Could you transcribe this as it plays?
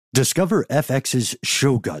Discover FX's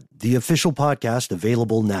Shogun, the official podcast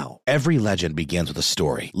available now. Every legend begins with a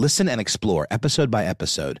story. Listen and explore episode by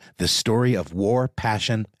episode the story of war,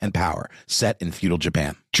 passion, and power set in feudal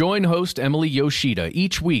Japan. Join host Emily Yoshida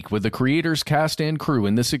each week with the creators, cast, and crew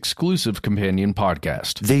in this exclusive companion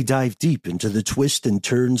podcast. They dive deep into the twists and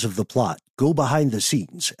turns of the plot, go behind the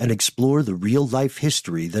scenes, and explore the real-life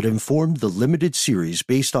history that informed the limited series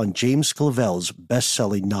based on James Clavell's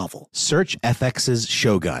best-selling novel. Search FX's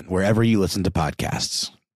Shogun wherever you listen to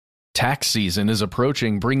podcasts. Tax season is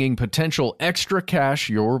approaching, bringing potential extra cash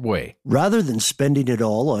your way. Rather than spending it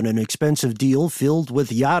all on an expensive deal filled with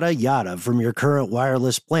yada yada from your current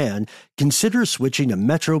wireless plan, consider switching to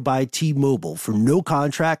Metro by T-Mobile for no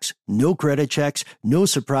contracts, no credit checks, no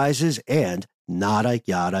surprises, and nada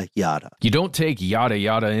yada yada. You don't take yada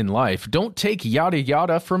yada in life. Don't take yada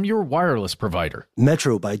yada from your wireless provider.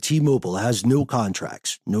 Metro by T-Mobile has no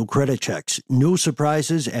contracts, no credit checks, no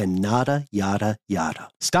surprises, and nada yada yada.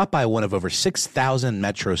 Stop by one of over 6,000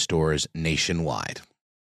 Metro stores nationwide.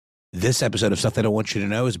 This episode of Stuff They Don't Want You to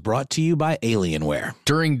Know is brought to you by Alienware.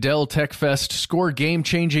 During Dell Tech Fest, score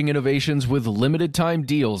game-changing innovations with limited-time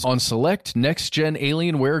deals on select next-gen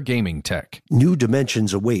Alienware gaming tech. New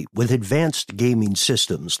dimensions await with advanced gaming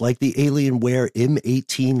systems like the Alienware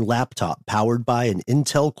M18 laptop powered by an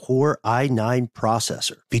Intel Core i9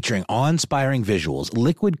 processor. Featuring awe-inspiring visuals,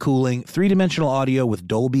 liquid cooling, three-dimensional audio with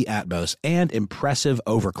Dolby Atmos, and impressive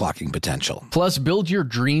overclocking potential. Plus, build your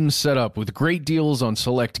dream setup with great deals on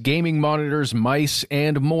select gaming monitors, mice,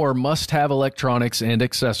 and more must-have electronics and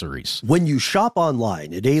accessories. When you shop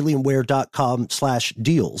online at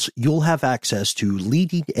alienware.com/deals, you'll have access to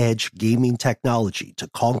leading-edge gaming technology to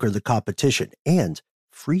conquer the competition and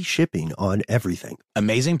free shipping on everything.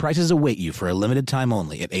 Amazing prices await you for a limited time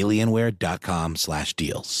only at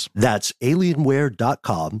alienware.com/deals. That's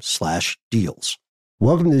alienware.com/deals.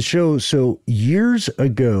 Welcome to the show. So years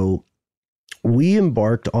ago, we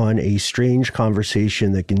embarked on a strange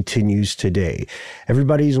conversation that continues today.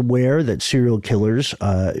 Everybody's aware that serial killers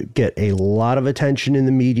get a lot of attention in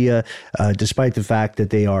the media, despite the fact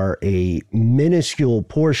that they are a minuscule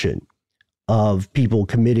portion of people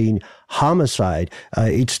committing homicide.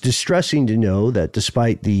 It's distressing to know that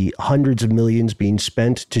despite the hundreds of millions being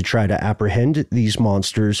spent to try to apprehend these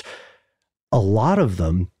monsters, a lot of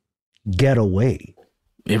them get away.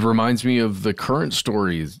 It reminds me of the current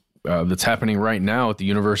stories that's happening right now at the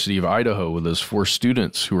University of Idaho with those 4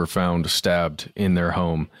 students who were found stabbed in their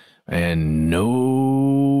home, and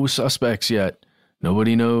no suspects yet.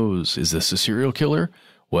 Nobody knows. Is this a serial killer?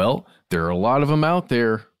 Well, there are a lot of them out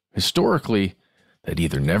there historically that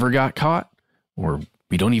either never got caught or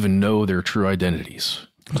we don't even know their true identities.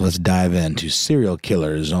 Let's dive into serial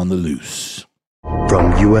killers on the loose.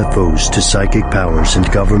 From UFOs to psychic powers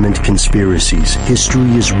and government conspiracies,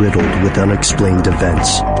 history is riddled with unexplained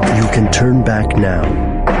events. You can turn back now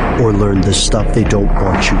or learn the stuff they don't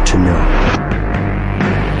want you to know.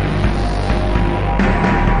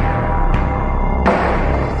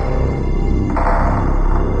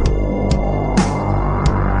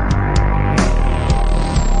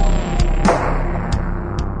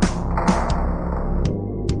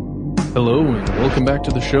 Hello and welcome back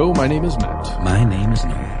to the show. My name is Matt. My name is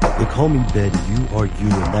Noah. They call me Ben, you are you,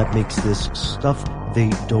 and that makes this Stuff They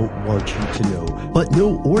Don't Want You to Know. But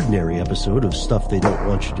no ordinary episode of Stuff They Don't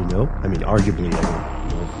Want You to Know. I mean, arguably, I don't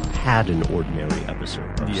know if we've had an ordinary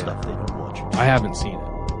episode of Stuff They Don't Want You to Know. I haven't seen it.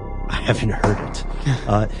 I haven't heard it.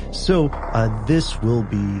 So this will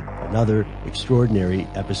be another extraordinary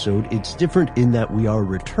episode. It's different in that we are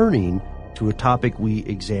returning to a topic we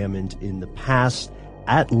examined in the past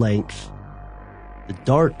at length: the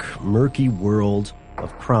dark, murky world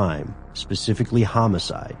of crime, specifically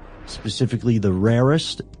homicide, specifically the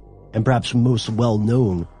rarest and perhaps most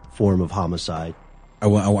well-known form of homicide. I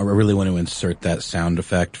really want to insert that sound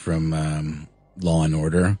effect from Law and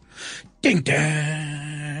Order. Ding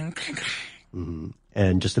dang. Mm-hmm.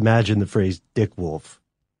 And just imagine the phrase "Dick Wolf."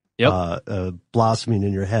 Yep. Blossoming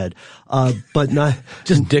in your head. But not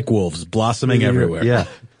just Dick Wolves blossoming everywhere. Yeah.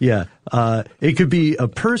 Yeah. It could be a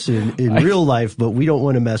person in real life, but we don't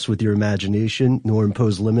want to mess with your imagination nor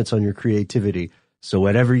impose limits on your creativity. So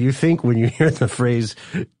whatever you think when you hear the phrase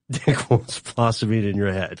Dick Wolves blossoming in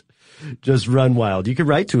your head, just run wild. You can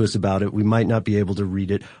write to us about it. We might not be able to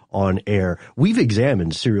read it on air. We've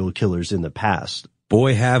examined serial killers in the past.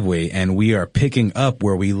 Boy, have we, and we are picking up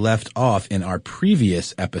where we left off in our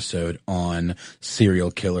previous episode on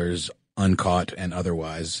serial killers uncaught and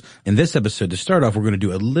otherwise. In this episode, to start off, we're going to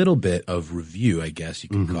do a little bit of review, I guess you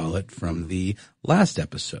can call it, from the last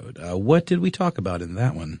episode. What did we talk about in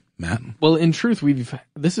that one, Matt? Well, in truth,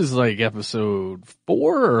 this is like episode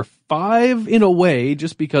 4 or 5 in a way,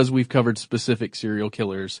 just because we've covered specific serial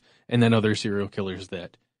killers and then other serial killers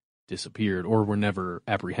that disappeared or were never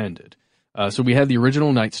apprehended. So we had the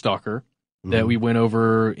original Night Stalker that we went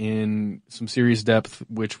over in some serious depth,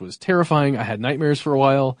 which was terrifying. I had nightmares for a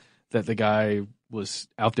while that the guy was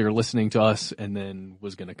out there listening to us and then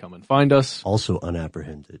was going to come and find us. Also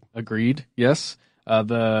unapprehended. Agreed. Yes.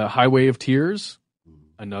 The Highway of Tears,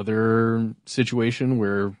 another situation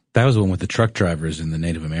where That was the one with the truck drivers and the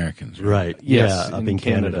Native Americans. Right. Yes, yeah, up in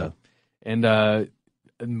Canada. And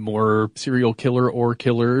more serial killer or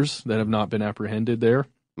killers that have not been apprehended there.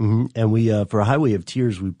 And we, for Highway of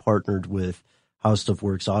Tears, we partnered with How Stuff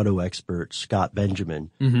Works auto expert Scott Benjamin,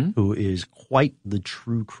 who is quite the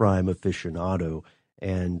true crime aficionado.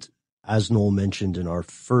 And as Noel mentioned in our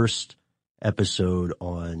first episode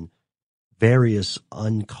on various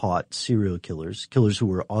uncaught serial killers, killers who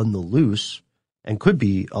were on the loose and could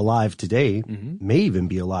be alive today, may even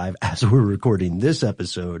be alive as we're recording this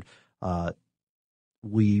episode.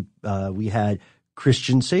 We had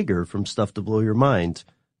Christian Sager from Stuff to Blow Your Mind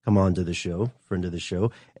come on to the show, friend of the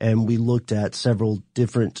show, and we looked at several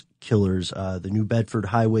different killers, the New Bedford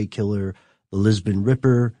Highway Killer, the Lisbon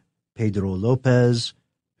Ripper, Pedro Lopez,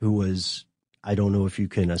 who was, I don't know if you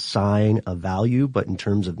can assign a value, but in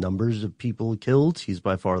terms of numbers of people killed, he's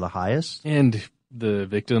by far the highest. And the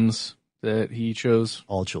victims that he chose.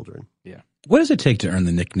 All children. Yeah. What does it take to earn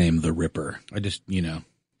the nickname The Ripper? I just,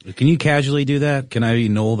 can you casually do that? Can I be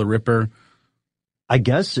Noel the Ripper? I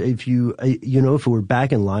guess if you, if it were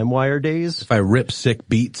back in LimeWire days. If I rip sick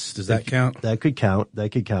beats, does that count? That could count.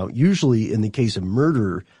 Usually in the case of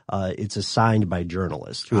murder, it's assigned by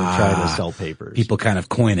journalists who are trying to sell papers. People kind of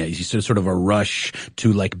coin it. You sort of a rush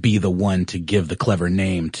to be the one to give the clever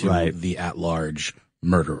name to the at-large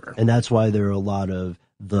murderer. And that's why there are a lot of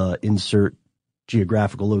the insert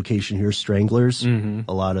geographical location here stranglers. A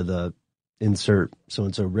lot of the insert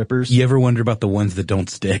so-and-so rippers. You ever wonder about the ones that don't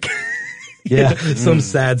stick? Yeah. Some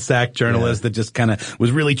sad sack journalist that just kind of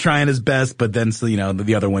was really trying his best, but then,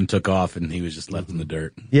 the other one took off and he was just left in the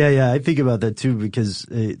dirt. Yeah. I think about that too, because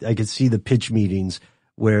I could see the pitch meetings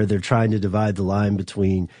where they're trying to divide the line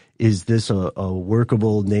between, is this a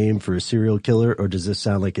workable name for a serial killer or does this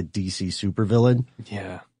sound like a DC supervillain?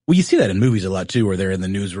 Yeah. Well, you see that in movies a lot too, where they're in the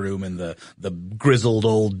newsroom and the grizzled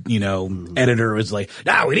old, editor is like,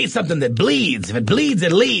 "No, we need something that bleeds. If it bleeds,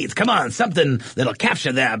 it leads. Come on, something that'll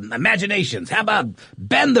capture their imaginations. How about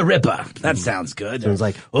Ben the Ripper? That sounds good." So it's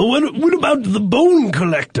like, well, what about the Bone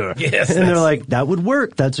Collector? Yes, and they're like, that would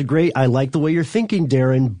work. That's I like the way you're thinking,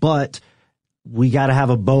 Darren, but we got to have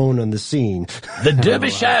a bone on the scene. The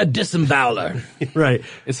Derbyshire Disemboweler. Right.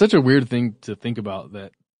 It's such a weird thing to think about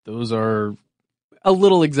that those are a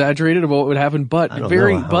little exaggerated about what would happen, but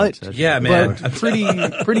yeah, man, but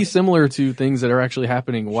pretty similar to things that are actually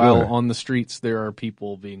happening while on the streets. There are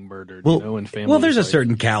people being murdered, and families. Well, there's a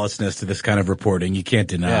certain callousness to this kind of reporting. You can't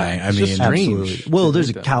deny. Yeah, I mean, absolutely. Well,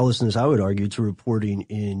 there's a callousness, I would argue, to reporting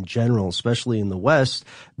in general, especially in the West,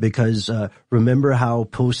 because remember how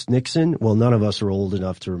post-Nixon? Well, none of us are old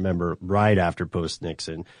enough to remember right after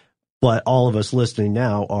post-Nixon, but all of us listening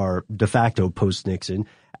now are de facto post-Nixon.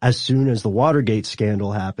 As soon as the Watergate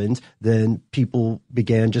scandal happened, then people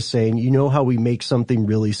began just saying, you know how we make something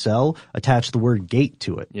really sell? Attach the word gate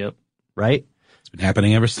to it. Yep. Right? It's been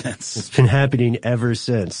happening ever since. It's been happening ever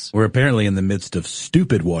since. We're apparently in the midst of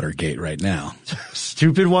stupid Watergate right now.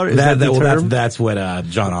 Stupid water? Is that the term? That's what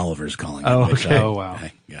John Oliver's calling it. Okay. Oh, wow.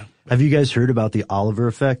 Yeah. Have you guys heard about the Oliver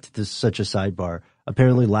effect? This is such a sidebar.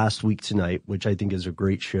 Apparently Last Week Tonight, which I think is a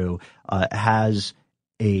great show, has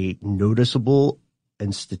a noticeable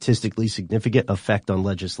and statistically significant effect on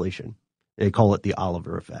legislation. They call it the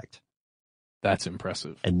Oliver effect. That's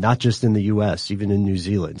impressive. And not just in the U.S., even in New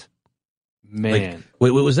Zealand. Man. Wait,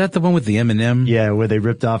 was that the one with the Eminem? Yeah, where they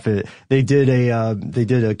ripped off it. They did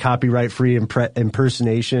a copyright-free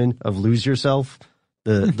impersonation of Lose Yourself,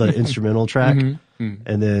 the instrumental track. And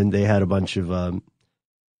then they had a bunch of,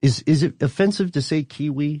 is it offensive to say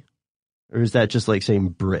Kiwi? Or is that just like saying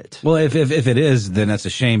Brit? Well, if it is, then that's a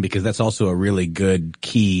shame because that's also a really good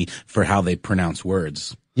key for how they pronounce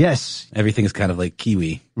words. Yes. Everything's kind of like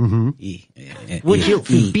Kiwi. Would you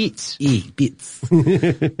beats? Beats.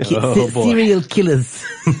 Serial killers.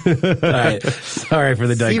 All right. Sorry for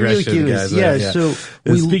the digression, guys. Yeah, so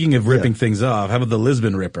speaking of ripping things off, how about the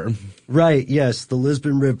Lisbon Ripper? Right, yes. The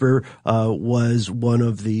Lisbon Ripper was one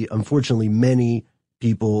of the, unfortunately, many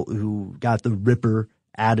people who got the Ripper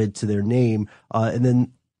added to their name. And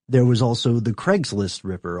then there was also the Craigslist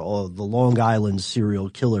Ripper, or the Long Island serial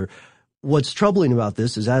killer. What's troubling about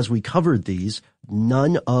this is, as we covered these,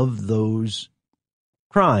 none of those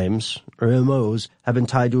crimes or MOs have been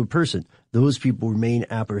tied to a person. Those people remain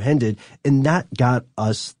apprehended, and that got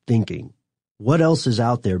us thinking, what else is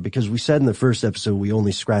out there? Because we said in the first episode we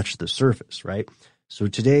only scratched the surface, right? So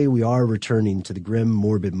today we are returning to the grim,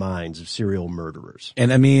 morbid minds of serial murderers.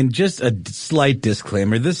 And I mean, just a slight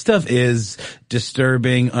disclaimer, this stuff is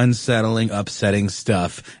disturbing, unsettling, upsetting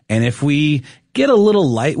stuff. And if we get a little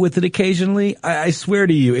light with it occasionally, I swear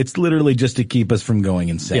to you, it's literally just to keep us from going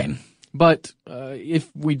insane. Yeah. But if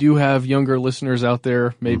we do have younger listeners out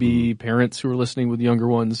there, maybe parents who are listening with younger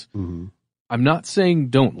ones, I'm not saying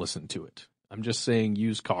don't listen to it. I'm just saying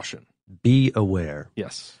use caution. Be aware.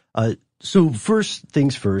 Yes. So first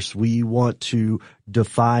things first, we want to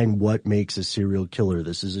define what makes a serial killer.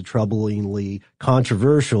 This is a troublingly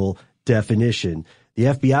controversial definition. The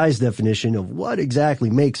FBI's definition of what exactly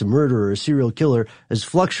makes a murderer a serial killer has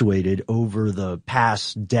fluctuated over the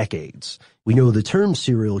past decades. We know the term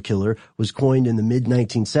serial killer was coined in the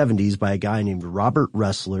mid-1970s by a guy named Robert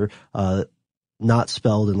Ressler, not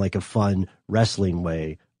spelled in like a fun wrestling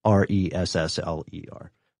way, Ressler.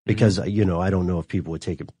 Because, you know, I don't know if people would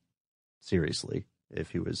take him seriously if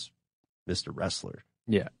he was Mr. Wrestler.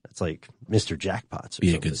 Yeah. It's like Mr. Jackpots.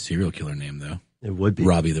 Be a good serial killer name, though. It would be.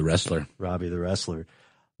 Robbie the Wrestler. Robbie the Wrestler.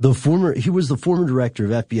 He was the former director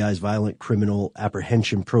of FBI's Violent Criminal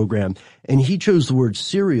Apprehension Program, and he chose the word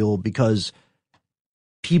serial because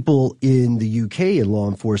people in the UK in law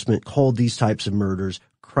enforcement called these types of murders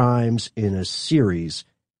crimes in a series,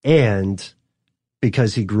 and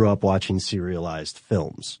because he grew up watching serialized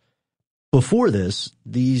films. Before this,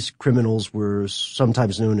 these criminals were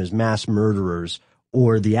sometimes known as mass murderers,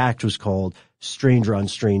 or the act was called stranger on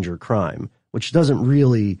stranger crime, which doesn't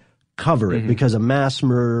really cover it because a mass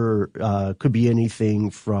murder could be anything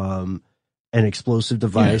from an explosive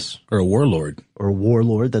device or a warlord.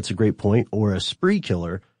 That's a great point. Or a spree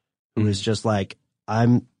killer who is just like,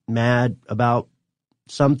 I'm mad about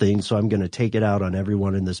something, so I'm going to take it out on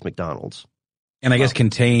everyone in this McDonald's. And I guess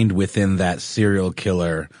contained within that serial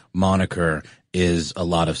killer moniker is a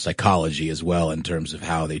lot of psychology as well, in terms of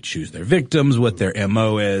how they choose their victims, what their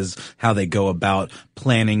MO is, how they go about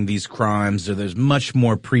planning these crimes. So there's much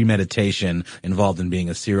more premeditation involved in being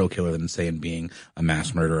a serial killer than, say, in being a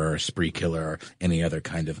mass murderer or a spree killer or any other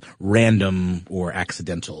kind of random or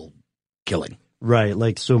accidental killing. Right,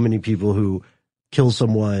 like so many people who kill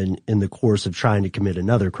someone in the course of trying to commit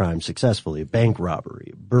another crime successfully, a bank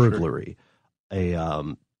robbery, burglary,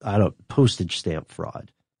 postage stamp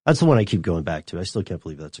fraud. That's the one I keep going back to. I still can't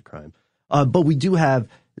believe that's a crime. But we do have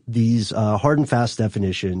these hard and fast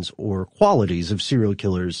definitions or qualities of serial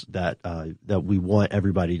killers that we want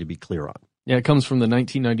everybody to be clear on. Yeah, it comes from the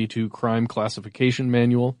 1992 Crime Classification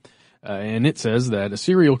Manual, and it says that a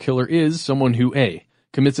serial killer is someone who A,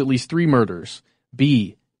 commits at least 3 murders,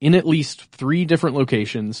 B, in at least 3 different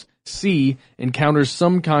locations, C, encounters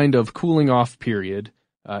some kind of cooling off period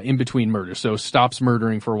in between murders, so stops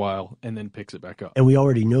murdering for a while and then picks it back up. And we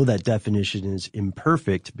already know that definition is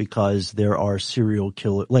imperfect because there are serial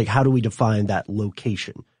killers. Like, how do we define that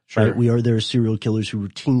location? Sure. Right? There are serial killers who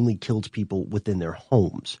routinely killed people within their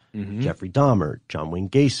homes. Jeffrey Dahmer, John Wayne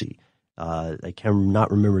Gacy. I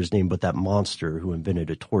cannot remember his name, but that monster who invented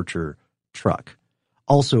a torture truck.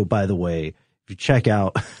 Also, by the way, if you check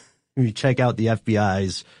out the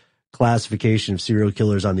FBI's classification of serial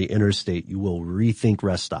killers on the interstate, you will rethink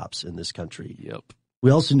rest stops in this country. Yep.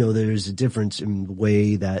 We also know there's a difference in the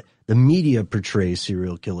way that the media portrays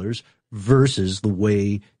serial killers versus the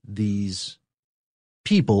way these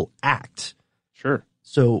people act. Sure.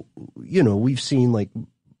 So, you know, we've seen, like,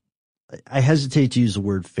 I hesitate to use the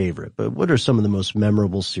word favorite, but what are some of the most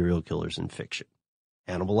memorable serial killers in fiction?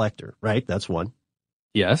 Hannibal Lecter, right? That's one.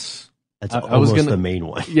 Yes. That's almost the main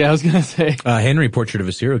one. Yeah, I was going to say. Henry, Portrait of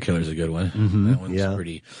a Serial Killer is a good one. That one's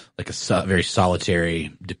pretty, like a very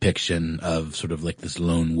solitary depiction of sort of like this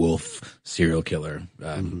lone wolf serial killer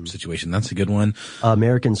situation. That's a good one.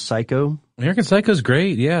 American Psycho. American Psycho's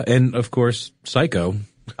great, yeah. And, of course, Psycho.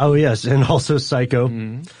 Oh, yes, and also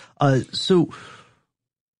Psycho. So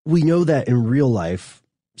we know that in real life,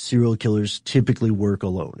 serial killers typically work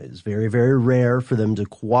alone. It's very, very rare for them to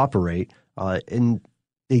cooperate, and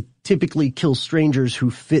they typically kill strangers who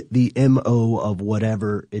fit the MO of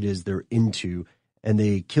whatever it is they're into, and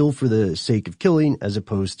they kill for the sake of killing as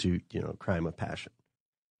opposed to, you know, crime of passion.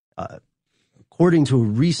 According to a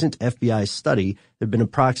recent FBI study, there have been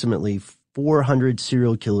approximately 400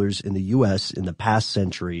 serial killers in the U.S. in the past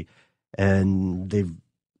century, and they've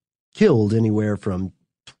killed anywhere from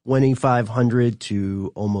 2,500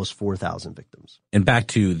 to almost 4,000 victims. And back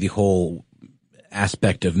to the whole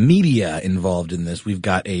aspect of media involved in this, we've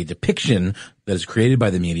got a depiction that is created by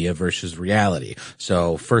the media versus reality.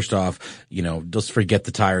 So first off, just forget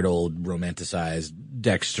the tired old romanticized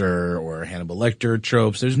Dexter or Hannibal Lecter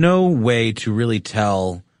tropes. There's no way to really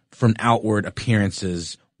tell from outward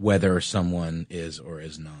appearances whether someone is or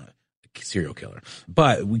is not a serial killer.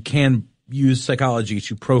 But we can use psychology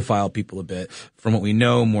to profile people a bit. From what we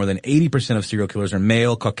know, more than 80% of serial killers are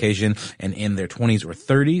male, Caucasian, and in their 20s or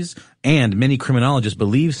 30s. And many criminologists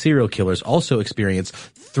believe serial killers also experience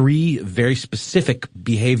 3 very specific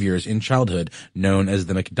behaviors in childhood known as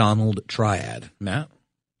the McDonald Triad. Matt,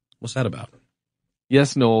 what's that about?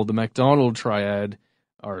 Yes, Noel, the McDonald Triad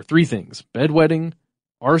are 3 things: bedwetting,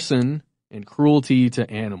 arson, and cruelty to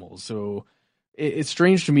animals. So it's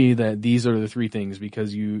strange to me that these are the 3 things,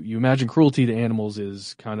 because you imagine cruelty to animals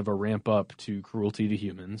is kind of a ramp up to cruelty to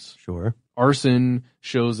humans. Sure. Arson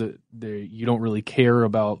shows that you don't really care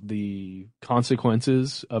about the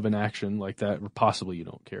consequences of an action like that, or possibly you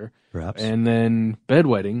don't care. Perhaps. And then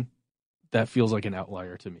bedwetting, that feels like an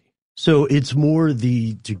outlier to me. So it's more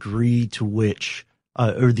the degree to which,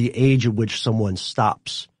 or the age at which someone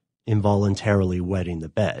stops involuntarily wetting the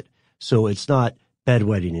bed. So it's not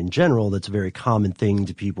bedwetting in general. That's a very common thing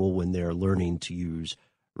to people when they're learning to use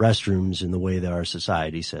restrooms in the way that our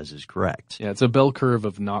society says is correct. Yeah, it's a bell curve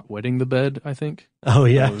of not wetting the bed, I think. Oh,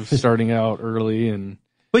 yeah. Starting out early and...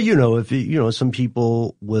 But, if some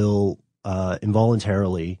people will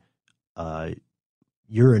involuntarily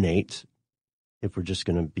urinate, if we're just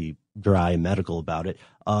going to be dry and medical about it,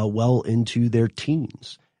 well into their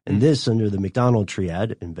teens. And this, under the McDonald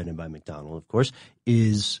Triad, invented by McDonald, of course,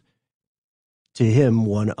 is, to him,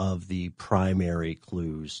 one of the primary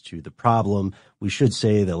clues to the problem. We should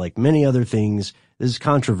say that, like many other things, this is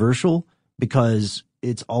controversial because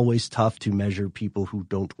it's always tough to measure people who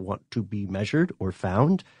don't want to be measured or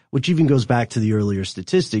found, which even goes back to the earlier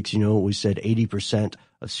statistics. We said 80%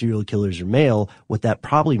 of serial killers are male. What that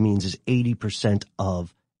probably means is 80%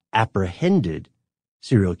 of apprehended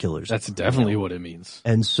serial killers. That's definitely what it means.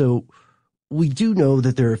 And so we do know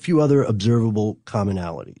that there are a few other observable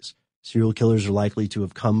commonalities. Serial killers are likely to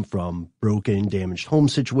have come from broken, damaged home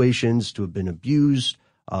situations, to have been abused,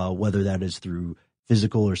 whether that is through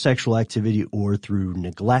physical or sexual activity or through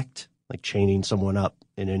neglect, like chaining someone up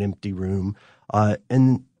in an empty room.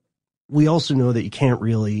 And we also know that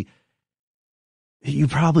you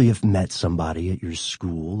probably have met somebody at your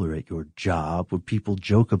school or at your job where people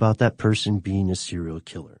joke about that person being a serial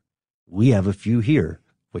killer. We have a few here,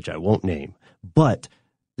 which I won't name. But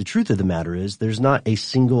the truth of the matter is there's not a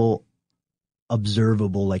single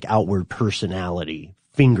observable, like outward personality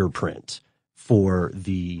fingerprint for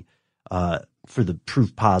the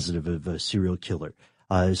proof positive of a serial killer.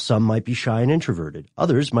 Some might be shy and introverted.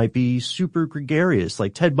 Others might be super gregarious,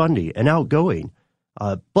 like Ted Bundy, and outgoing.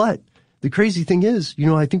 But the crazy thing is,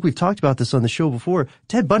 I think we've talked about this on the show before.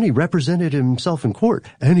 Ted Bundy represented himself in court,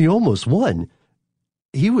 and he almost won.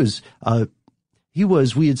 We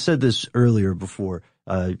had said this earlier before.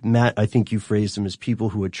 Matt, I think you phrased them as people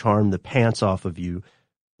who would charm the pants off of you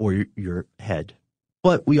or your head.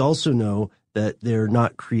 But we also know that they're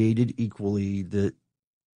not created equally, that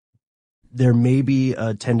there may be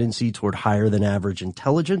a tendency toward higher than average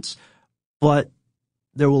intelligence, but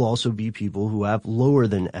there will also be people who have lower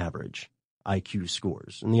than average IQ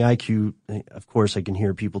scores. And the IQ, of course, I can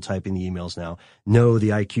hear people typing the emails now. No, the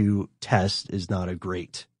IQ test is not a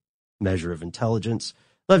great measure of intelligence.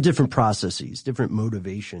 They'll have different processes, different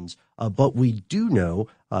motivations, but we do know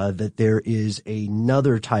that there is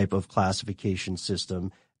another type of classification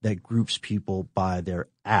system that groups people by their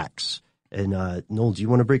acts. And Noel, do you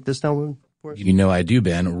want to break this down for us? I do,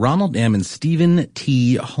 Ben. Ronald M. and Stephen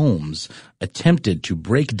T. Holmes attempted to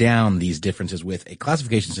break down these differences with a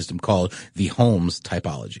classification system called the Holmes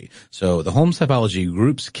typology. So the Holmes typology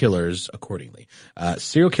groups killers accordingly.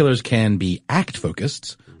 Serial killers can be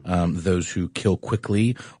act-focused, those who kill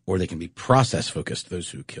quickly, or they can be process-focused, those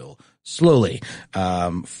who kill slowly.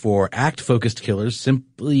 For act-focused killers,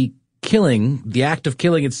 simply killing, the act of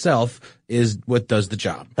killing itself is what does the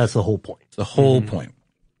job. That's the whole point. The whole point.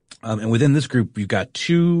 And within this group, you've got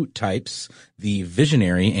 2 types, the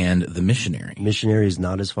visionary and the missionary. Missionary is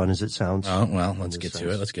not as fun as it sounds. Oh, well, let's get to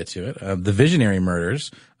it. The visionary murders,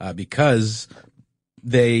 because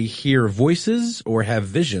they hear voices or have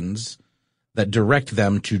visions that direct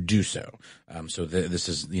them to do so. So this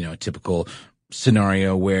is, a typical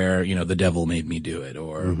scenario where, the devil made me do it,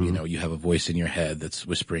 or, you have a voice in your head that's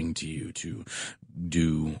whispering to you to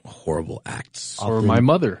do horrible acts. Or my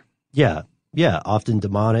mother. Yeah. Yeah. Often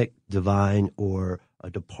demonic, divine, or a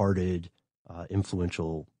departed,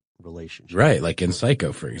 influential relationship. Right, like in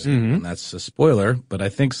Psycho, for example. Mhm. And that's a spoiler, but I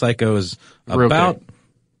think Psycho is We're about okay.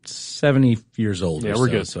 70 years old Yeah, or we're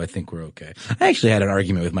so, good. so I think we're okay. I actually had an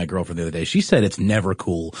argument with my girlfriend the other day. She said it's never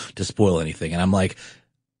cool to spoil anything. And I'm like,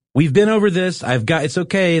 we've been over this. It's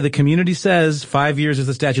okay. The community says 5 years is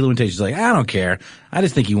the statute of limitations. She's like, I don't care. I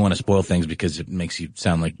just think you want to spoil things because it makes you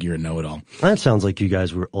sound like you're a know-it-all. That sounds like you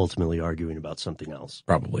guys were ultimately arguing about something else.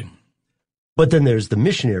 Probably. But then there's the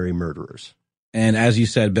missionary murderers. And as you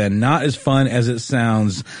said, Ben, not as fun as it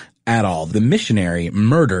sounds at all. The missionary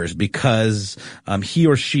murders because he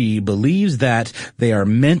or she believes that they are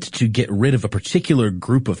meant to get rid of a particular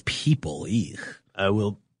group of people. Eek. I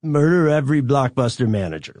will murder every Blockbuster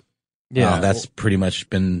manager. Yeah, That's pretty much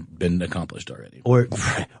been accomplished already.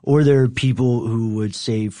 Or there are people who would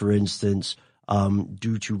say, for instance,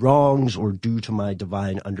 due to wrongs or due to my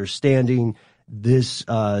divine understanding, this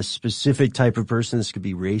specific type of person, this could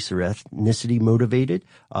be race or ethnicity motivated,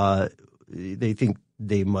 they think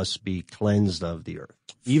they must be cleansed of the earth.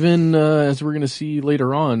 even as we're going to see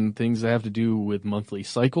later on, things that have to do with monthly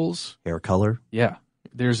cycles. Hair color. Yeah,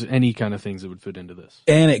 there's any kind of things that would fit into this.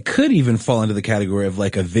 And it could even fall into the category of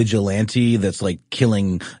like a vigilante that's like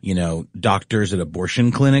killing, doctors at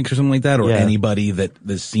abortion clinics or something like that, or anybody that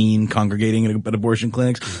is seen congregating at abortion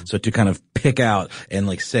clinics. Mm-hmm. So to kind of pick out and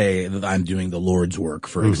like say that I'm doing the Lord's work,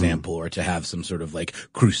 for example, or to have some sort of like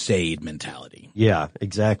crusade mentality. Yeah,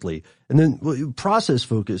 exactly. And then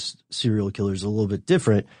process-focused serial killers are a little bit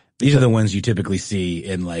different. These are the ones you typically see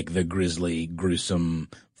in like the grisly, gruesome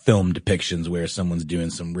film depictions where someone's doing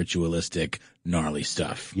some ritualistic, gnarly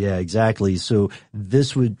stuff. Yeah, exactly. So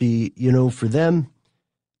this would be, for them,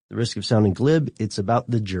 the risk of sounding glib, it's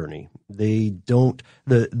about the journey. They don't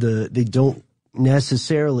they don't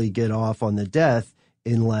necessarily get off on the death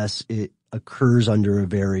unless it occurs under a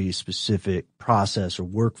very specific process or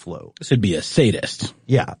workflow. This would be a sadist.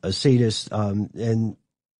 Yeah, a sadist, and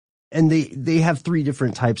they have three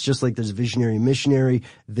different types. Just like there's visionary and missionary,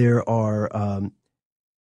 there are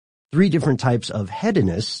three different types of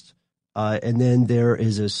hedonists, and then there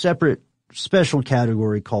is a separate special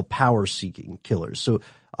category called power-seeking killers. So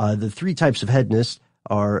the three types of hedonists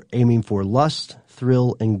are aiming for lust,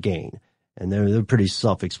 thrill, and gain. And they're pretty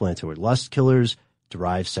self-explanatory. Lust killers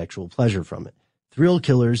derive sexual pleasure from it. Thrill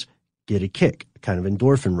killers get a kick, a kind of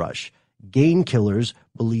endorphin rush. Gain killers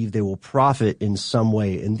believe they will profit in some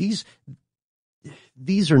way. And these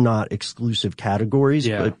are not exclusive categories,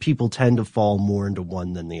 but people tend to fall more into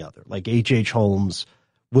one than the other. Like H.H. Holmes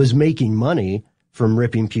was making money from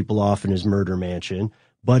ripping people off in his murder mansion,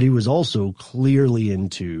 but he was also clearly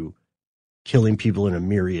into killing people in a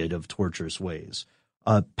myriad of torturous ways.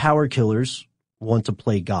 Power killers want to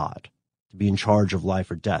play God, to be in charge of life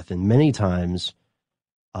or death. And many times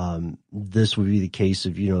this would be the case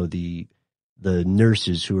of, the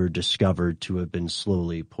nurses who are discovered to have been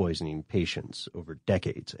slowly poisoning patients over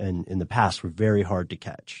decades, and in the past were very hard to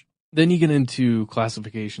catch. Then you get into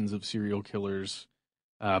classifications of serial killers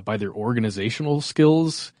by their organizational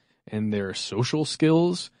skills and their social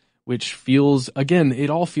skills, which feels, again,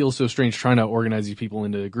 it all feels so strange trying to organize these people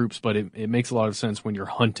into groups, but it makes a lot of sense when you're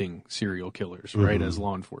hunting serial killers, right, as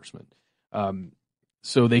law enforcement.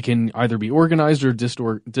 So they can either be organized or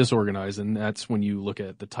disorganized, and that's when you look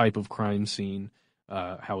at the type of crime scene,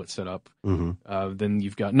 how it's set up. Then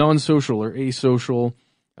you've got non-social or asocial.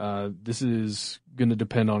 This is going to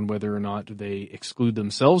depend on whether or not they exclude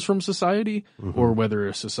themselves from society or whether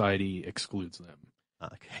a society excludes them.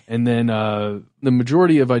 Okay. And then the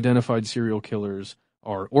majority of identified serial killers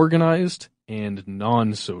are organized and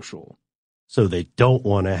non-social. So they don't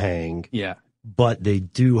want to hang, but they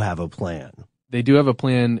do have a plan. They do have a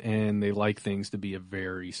plan, and they like things to be a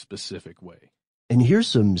very specific way. And here's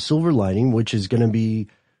some silver lining, which is going to be,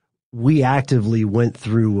 we actively went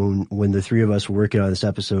through when the three of us were working on this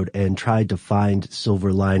episode and tried to find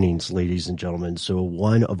silver linings, ladies and gentlemen. So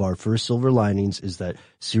one of our first silver linings is that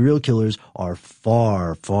serial killers are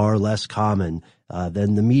far, far less common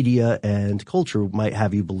than the media and culture might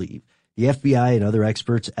have you believe. The FBI and other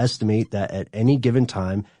experts estimate that at any given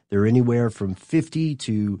time, there are anywhere from 50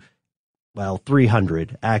 to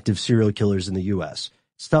 300 active serial killers in the U.S.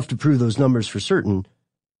 It's tough to prove those numbers for certain.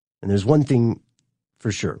 And there's one thing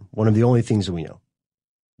for sure. One of the only things that we know.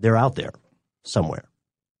 They're out there somewhere.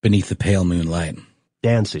 Beneath the pale moonlight.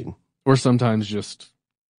 Dancing. Or sometimes just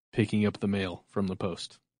picking up the mail from the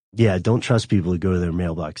post. Yeah, don't trust people who go to their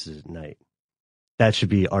mailboxes at night. That should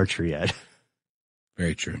be archery ad.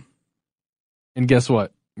 Very true. And guess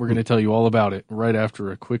what? We're going to tell you all about it right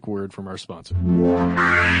after a quick word from our sponsor.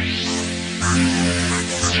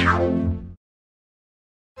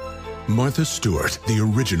 Martha Stewart, the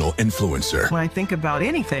original influencer. When I think about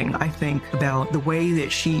anything, I think about the way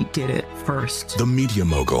that she did it first. The media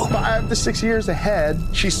mogul. 5 to 6 years ahead,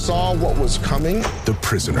 she saw what was coming. The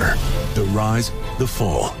prisoner. The rise, the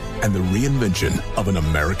fall, and the reinvention of an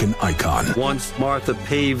American icon. Once Martha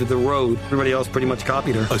paved the road, everybody else pretty much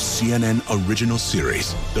copied her. A CNN original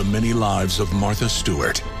series, The Many Lives of Martha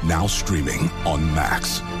Stewart, now streaming on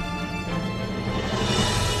Max.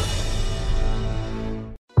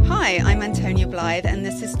 Hi, I'm Antonia Blythe, and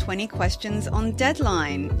this is 20 Questions on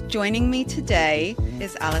Deadline. Joining me today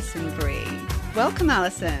is Alison Brie. Welcome,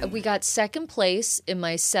 Alison. We got second place in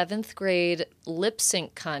my 7th grade lip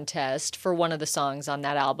sync contest for one of the songs on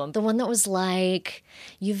that album. The one that was like,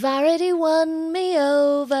 "You've already won me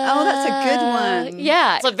over." Oh, that's a good one.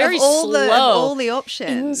 Yeah. It's a very slow. Of all the options.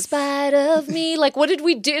 In spite of me. Like, what did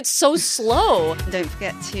we do? It's so slow. Don't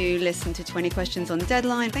forget to listen to 20 Questions on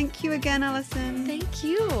Deadline. Thank you again, Alison. Thank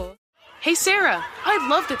you. Hey, Sarah, I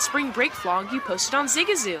love that spring break vlog you posted on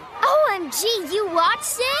Zigazoo. OMG, you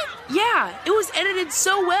watched it? Yeah, it was edited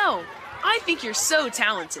so well. I think you're so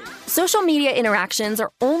talented. Social media interactions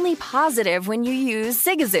are only positive when you use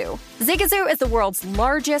Zigazoo. Zigazoo is the world's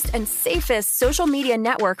largest and safest social media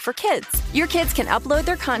network for kids. Your kids can upload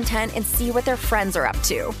their content and see what their friends are up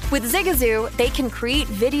to. With Zigazoo, they can create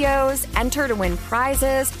videos, enter to win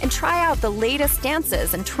prizes, and try out the latest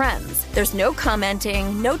dances and trends. There's no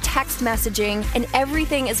commenting, no text messaging, and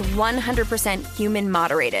everything is 100% human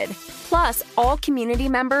moderated. Plus, all community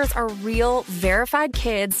members are real, verified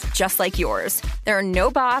kids just like yours. There are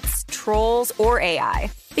no bots, trolls, or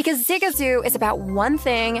AI. Because Zigazoo is about one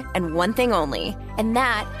thing and one thing only, and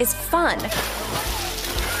that is fun.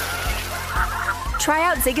 Try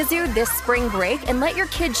out Zigazoo this spring break and let your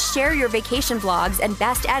kids share your vacation vlogs and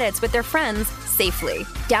best edits with their friends safely.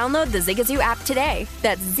 Download the Zigazoo app today.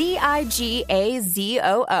 That's Zigazoo.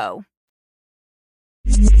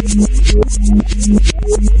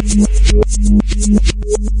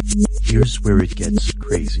 Here's where it gets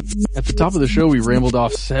crazy. At the top of the show, we rambled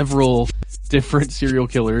off several different serial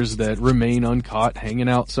killers that remain uncaught, hanging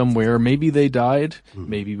out somewhere. Maybe they died.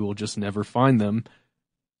 Maybe we'll just never find them.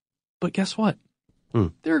 But guess what?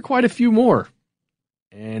 There are quite a few more.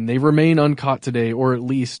 And they remain uncaught today, or at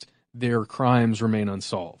least their crimes remain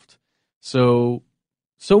unsolved. So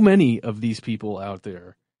many of these people out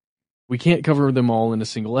there. We can't cover them all in a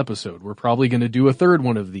single episode. We're probably going to do a third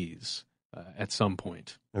one of these at some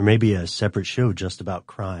point. Or maybe a separate show just about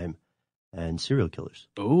crime and serial killers.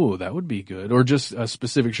 Oh, that would be good. Or just a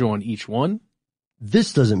specific show on each one.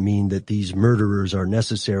 This doesn't mean that these murderers are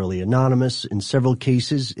necessarily anonymous. In several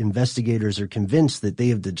cases, investigators are convinced that they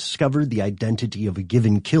have discovered the identity of a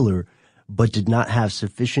given killer, but did not have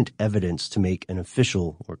sufficient evidence to make an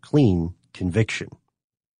official or clean conviction.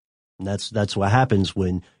 And that's what happens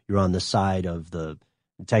when you're on the side of the,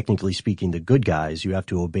 technically speaking, the good guys. You have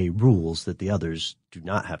to obey rules that the others do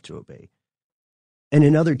not have to obey. And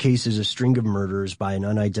in other cases, a string of murders by an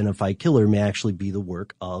unidentified killer may actually be the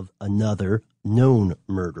work of another known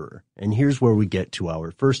murderer. And here's where we get to our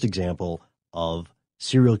first example of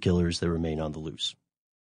serial killers that remain on the loose.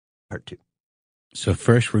 Part 2. So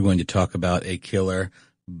first we're going to talk about a killer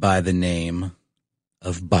by the name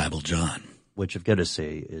of Bible John. Which I've got to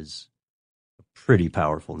say is a pretty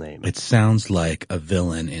powerful name. It sounds like a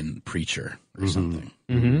villain in Preacher or something.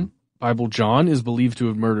 Mm-hmm. Bible John is believed to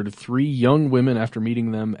have murdered 3 young women after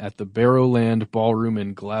meeting them at the Barrowland Ballroom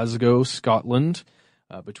in Glasgow, Scotland,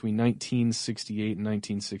 between 1968 and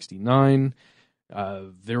 1969.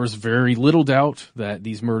 There was very little doubt that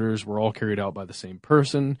these murders were all carried out by the same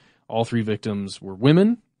person. All 3 victims were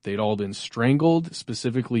women. They'd all been strangled,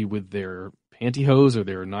 specifically with their pantyhose or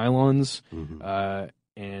their nylons,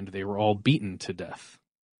 and they were all beaten to death.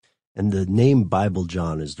 And the name Bible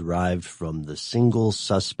John is derived from the single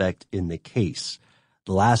suspect in the case.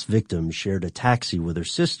 The last victim shared a taxi with her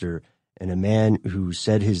sister, and a man who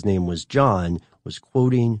said his name was John was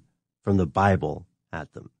quoting from the Bible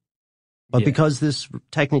at them. But because this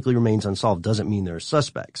technically remains unsolved doesn't mean there are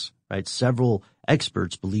suspects, right? Several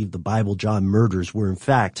experts believe the Bible John murders were in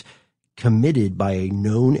fact committed by a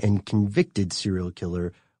known and convicted serial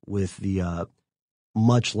killer with the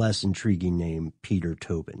much less intriguing name Peter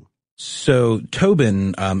Tobin. So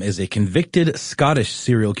Tobin is a convicted Scottish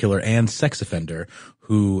serial killer and sex offender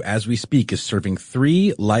who, as we speak, is serving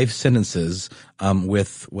 3 life sentences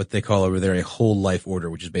with what they call over there a whole life order,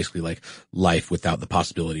 which is basically like life without the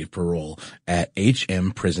possibility of parole at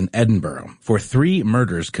HM Prison Edinburgh for 3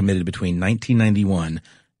 murders committed between 1991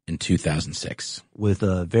 and 2006. With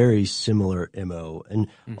a very similar MO and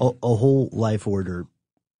a whole life order.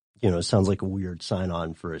 You know, sounds like a weird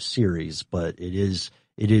sign-on for a series, but it is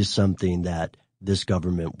it is something that this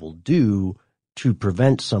government will do to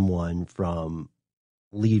prevent someone from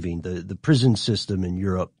leaving. The prison system in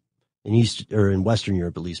Europe, in Western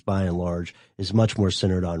Europe, at least by and large, is much more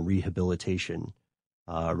centered on rehabilitation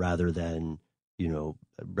rather than,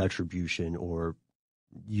 retribution or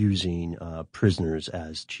using prisoners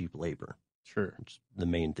as cheap labor. Sure. It's the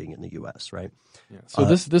main thing in the U.S., right? Yeah. So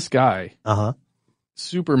this guy,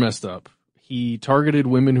 super messed up. He targeted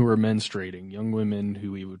women who were menstruating, young women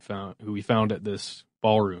who he found at this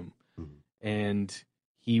ballroom, and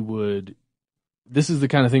he would. This is the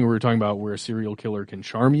kind of thing we were talking about, where a serial killer can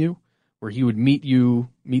charm you, where he would meet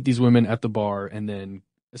these women at the bar, and then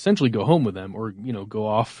essentially go home with them, or go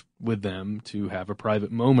off with them to have a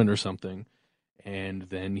private moment or something, and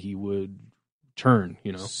then he would turn.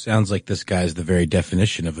 Sounds like this guy's the very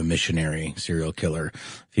definition of a missionary serial killer.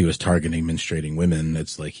 If he was targeting menstruating women,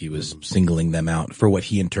 it's like he was singling them out for what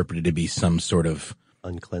he interpreted to be some sort of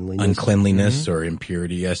uncleanliness or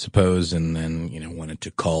impurity, I suppose, and then wanted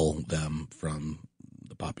to cull them from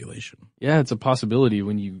the population. Yeah, it's a possibility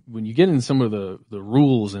when you get in some of the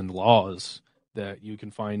rules and laws that you can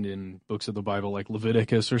find in books of the Bible, like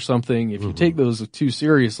Leviticus or something. If you take those too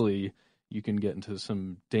seriously, you can get into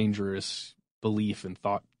some dangerous belief and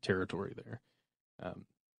thought territory there.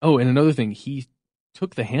 And another thing, he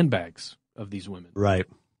took the handbags of these women. Right.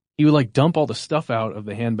 He would dump all the stuff out of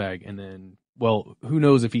the handbag, and then, who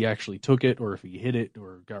knows if he actually took it or if he hid it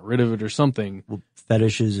or got rid of it or something. Well,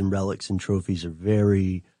 fetishes and relics and trophies are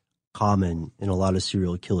very common in a lot of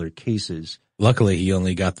serial killer cases. Luckily, he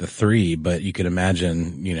only got the 3, but you could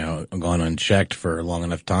imagine, gone unchecked for a long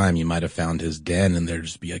enough time, you might have found his den and there'd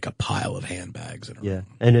just be like a pile of handbags. Yeah,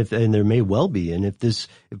 and there may well be. And if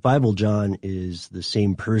Bible John is the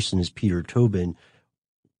same person as Peter Tobin,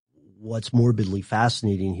 what's morbidly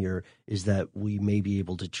fascinating here is that we may be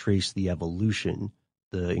able to trace the evolution,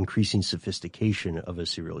 the increasing sophistication of a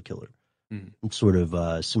serial killer. It's sort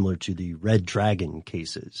of similar to the Red Dragon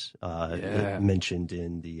cases mentioned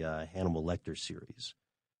in the Hannibal Lecter series.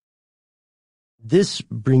 This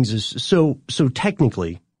brings us so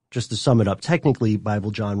technically, just to sum it up, technically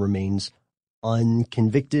Bible John remains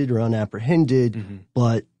unconvicted or unapprehended,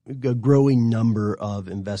 but a growing number of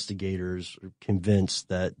investigators are convinced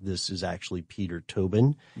that this is actually Peter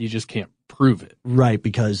Tobin. You just can't prove it. Right,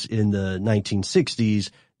 because in the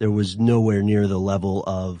 1960s, there was nowhere near the level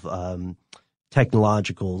of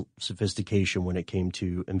technological sophistication when it came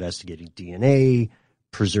to investigating DNA,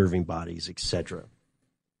 preserving bodies, etc.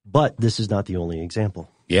 But this is not the only example.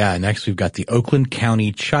 Yeah, next we've got the Oakland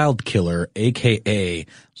County child killer, a.k.a.,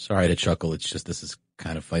 sorry to chuckle, it's just this is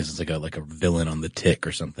kind of funny. It's like a villain on The Tick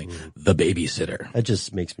or something. The babysitter. That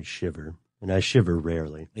just makes me shiver. And I shiver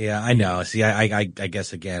rarely. Yeah, I know. See, I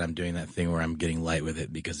guess, again, I'm doing that thing where I'm getting light with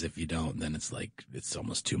it, because if you don't, then it's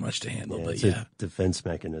almost too much to handle. It's a defense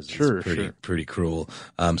mechanism. Sure, pretty cruel.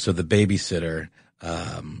 So the babysitter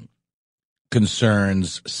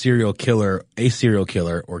concerns a serial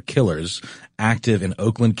killer or killers active in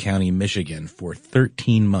Oakland County, Michigan for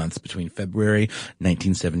 13 months between February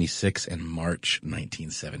 1976 and March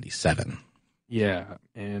 1977. Yeah,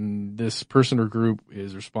 and this person or group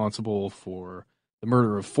is responsible for the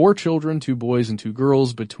murder of 4 children, 2 boys and 2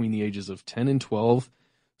 girls between the ages of 10 and 12,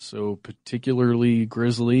 so particularly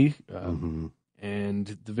grisly.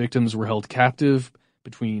 And the victims were held captive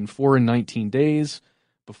between 4 and 19 days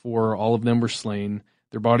before all of them were slain.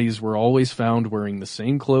 Their bodies were always found wearing the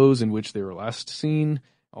same clothes in which they were last seen,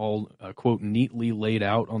 all, quote, neatly laid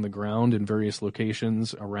out on the ground in various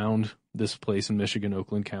locations around this place in Michigan,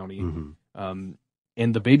 Oakland County. And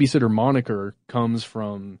the babysitter moniker comes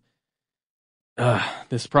from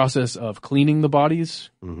this process of cleaning the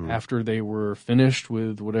bodies after they were finished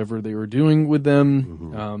with whatever they were doing with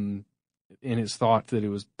them. And it's thought that it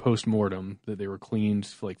was post-mortem, that they were cleaned,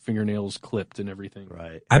 like fingernails clipped and everything.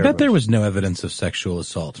 Right. I bet there was no evidence of sexual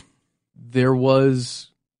assault. There was,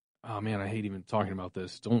 oh man, I hate even talking about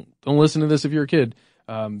this. Don't listen to this if you're a kid.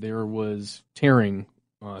 There was tearing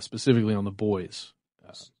specifically on the boys.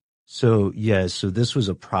 So this was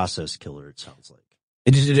a process killer, it sounds like.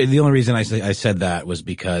 The only reason I said that was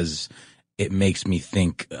because it makes me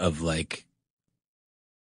think of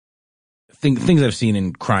things I've seen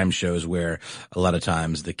in crime shows, where a lot of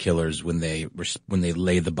times the killers, when they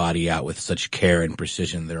lay the body out with such care and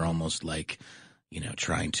precision, they're almost like,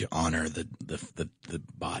 trying to honor the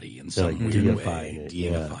body in some weird way,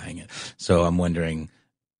 deifying it. So I'm wondering,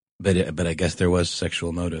 but I guess there was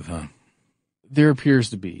sexual motive, huh? There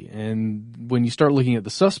appears to be. And when you start looking at the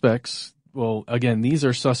suspects, well, again, these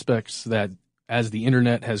are suspects that, as the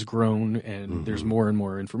internet has grown and there's more and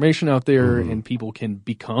more information out there, and people can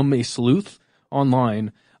become a sleuth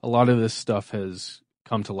online, a lot of this stuff has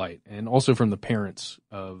come to light, and also from the parents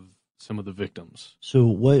of some of the victims. So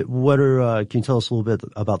what are, can you tell us a little bit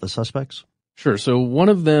about the suspects? Sure. So one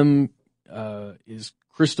of them is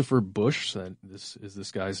Christopher Bush. This is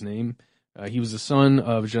this guy's name. He was the son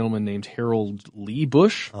of a gentleman named Harold Lee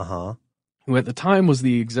Bush, who at the time was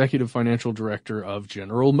the executive financial director of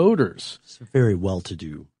General Motors. It's a very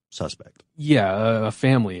well-to-do suspect. Yeah, a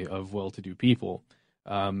family of well-to-do people.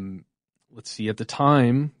 Let's see, at the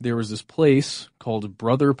time, there was this place called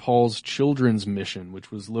Brother Paul's Children's Mission, which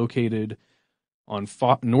was located on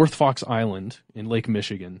North Fox Island in Lake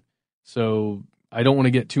Michigan. So I don't want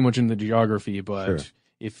to get too much into the geography, but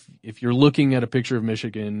if you're looking at a picture of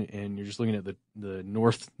Michigan and you're just looking at the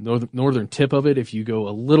northern tip of it, if you go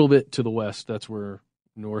a little bit to the west, that's where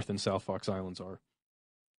North and South Fox Islands are.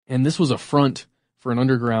 And this was a front for an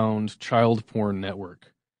underground child porn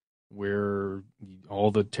network, where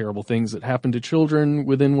all the terrible things that happened to children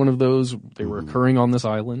within one of those, they were occurring on this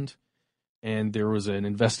island. And there was an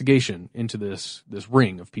investigation into this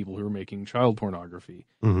ring of people who were making child pornography.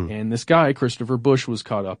 And this guy, Christopher Bush, was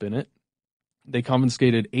caught up in it. They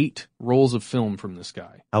confiscated 8 rolls of film from this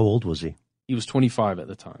guy. How old was he? He was 25 at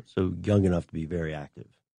the time. So young enough to be very active.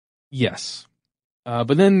 Yes.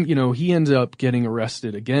 But then, he ended up getting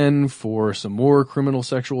arrested again for some more criminal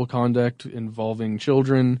sexual conduct involving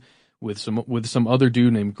children with some other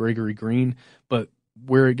dude named Gregory Green. But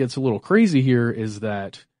where it gets a little crazy here is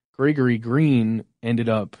that Gregory Green ended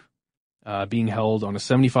up being held on a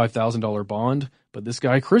 $75,000 bond. But this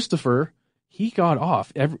guy, Christopher, he got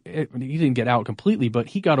off. He didn't get out completely, but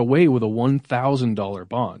he got away with a $1,000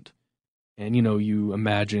 bond. And, you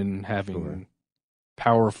imagine having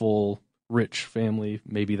powerful, rich family.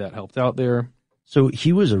 Maybe that helped out there. So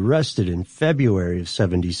he was arrested in February of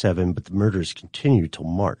 1977, but the murders continued till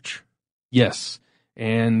March. Yes.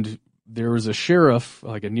 And there was a sheriff,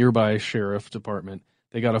 like a nearby sheriff department.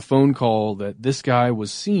 They got a phone call that this guy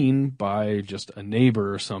was seen by just a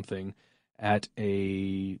neighbor or something at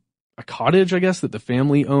a cottage, I guess, that the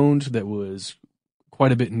family owned that was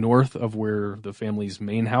quite a bit north of where the family's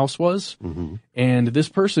main house was. And this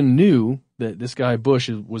person knew that this guy Bush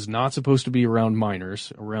was not supposed to be around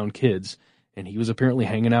minors, around kids, and he was apparently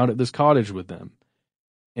hanging out at this cottage with them.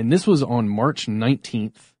 And this was on March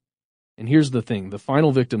 19th. And here's the thing. The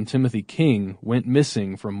final victim, Timothy King, went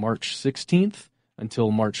missing from March 16th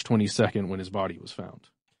until March 22nd when his body was found.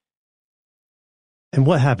 And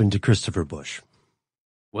what happened to Christopher Bush?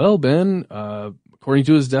 Well, Ben, according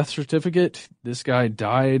to his death certificate, this guy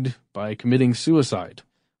died by committing suicide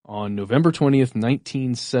on November 20th,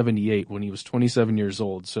 1978, when he was 27 years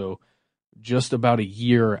old. So just about a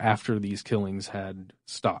year after these killings had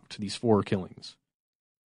stopped, these 4 killings.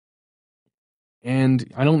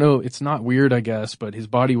 And I don't know, it's not weird, I guess, but his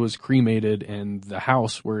body was cremated and the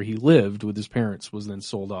house where he lived with his parents was then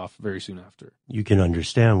sold off very soon after. You can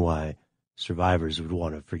understand why survivors would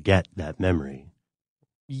want to forget that memory.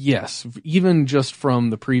 Yes, even just from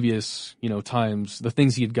the previous, times, the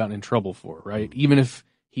things he had gotten in trouble for, right? Even if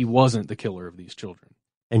he wasn't the killer of these children.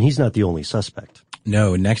 And he's not the only suspect.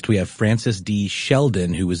 No, next we have Francis D.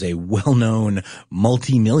 Sheldon, who was a well-known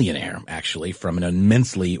multimillionaire, actually, from an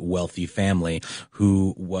immensely wealthy family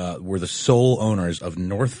who were the sole owners of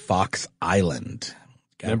North Fox Island.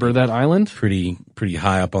 Remember that island? Pretty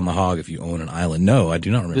high up on the hog if you own an island. No, I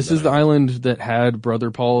do not remember. This is the island that had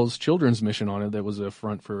Brother Paul's Children's Mission on it that was a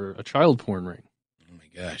front for a child porn ring. Oh my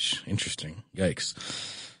gosh, interesting. Yikes.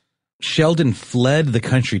 Sheldon fled the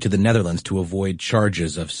country to the Netherlands to avoid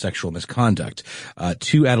charges of sexual misconduct.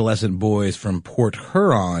 2 adolescent boys from Port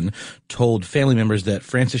Huron told family members that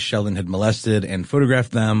Francis Sheldon had molested and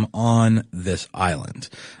photographed them on this island.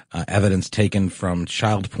 Evidence taken from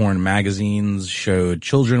child porn magazines showed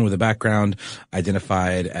children with a background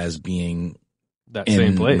identified as being that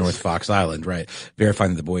same place, North Fox Island, right,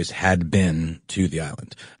 verifying that the boys had been to the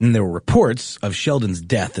island. And there were reports of Sheldon's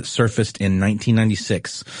death that surfaced in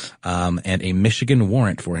 1996, and a Michigan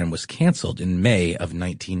warrant for him was canceled in May of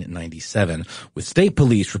 1997, with state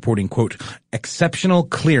police reporting, quote, exceptional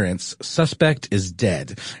clearance, suspect is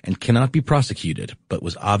dead and cannot be prosecuted, but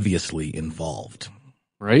was obviously involved.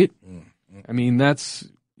 Right? I mean,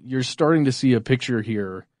 you're starting to see a picture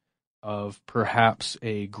here of perhaps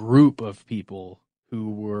a group of people who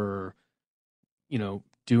were,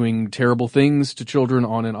 doing terrible things to children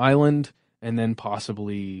on an island and then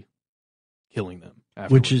possibly killing them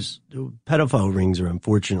afterwards. Which is, pedophile rings are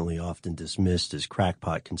unfortunately often dismissed as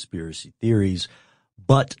crackpot conspiracy theories,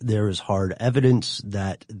 but there is hard evidence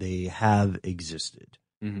that they have existed.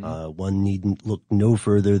 One needn't look no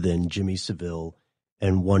further than Jimmy Savile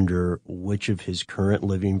and wonder which of his current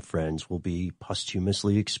living friends will be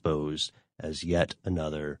posthumously exposed as yet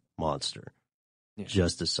another monster. Yeah.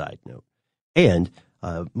 Just a side note. And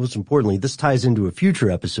most importantly, this ties into a future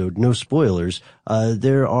episode, no spoilers.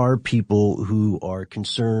 There are people who are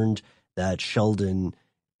concerned that Sheldon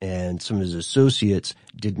and some of his associates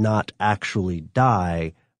did not actually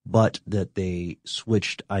die, but that they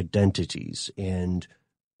switched identities. And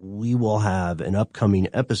we will have an upcoming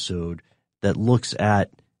episode that looks at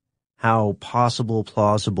how possible,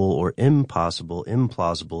 plausible, or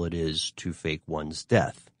implausible it is to fake one's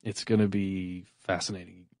death. It's going to be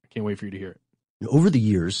fascinating. I can't wait for you to hear it. Over the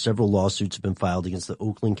years, several lawsuits have been filed against the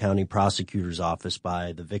Oakland County Prosecutor's Office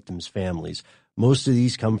by the victims' families. Most of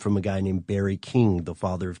these come from a guy named Barry King, the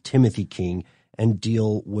father of Timothy King, and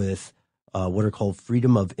deal with what are called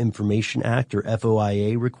Freedom of Information Act, or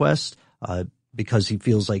FOIA requests, because he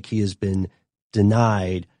feels like he has been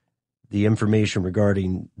denied the information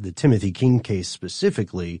regarding the Timothy King case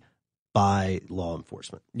specifically by law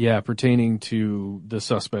enforcement. Yeah, pertaining to the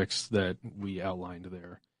suspects that we outlined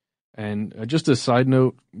there. And just a side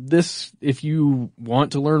note, if you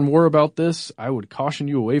want to learn more about this, I would caution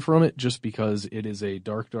you away from it just because it is a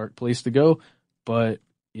dark, dark place to go. But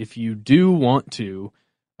if you do want to,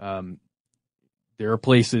 there are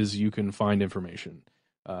places you can find information.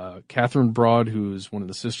 Catherine Broad, who's one of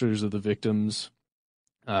the sisters of the victims,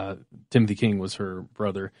 Timothy King was her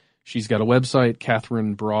brother. She's got a website,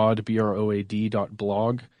 Catherine Broad,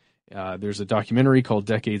 BROAD.blog. There's a documentary called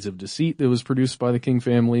Decades of Deceit that was produced by the King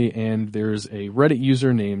family, and there's a Reddit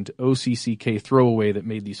user named OCCK Throwaway that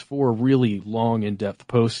made these 4 really long, in-depth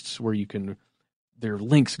posts where there are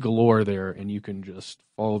links galore there, and you can just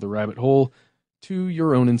follow the rabbit hole to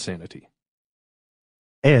your own insanity.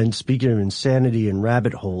 And speaking of insanity and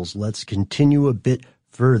rabbit holes, let's continue a bit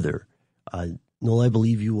further. Noel, I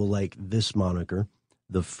believe you will like this moniker,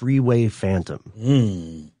 the Freeway Phantom.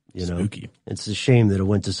 You know, spooky. It's a shame that it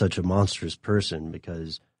went to such a monstrous person,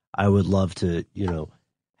 because I would love to,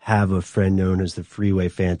 have a friend known as the Freeway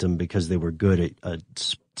Phantom because they were good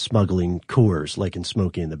at smuggling Coors, like in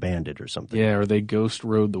Smokey and the Bandit or something. Yeah, or they ghost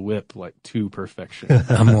rode the whip to perfection.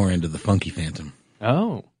 I'm more into the Funky Phantom.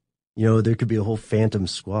 Oh. There could be a whole Phantom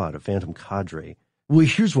squad, a Phantom cadre. Well,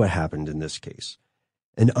 here's what happened in this case.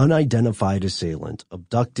 An unidentified assailant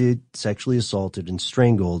abducted, sexually assaulted, and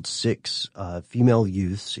strangled 6 female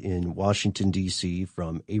youths in Washington, D.C.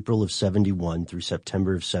 from April of 71 through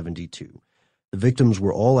September of 72. The victims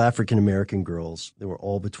were all African-American girls. They were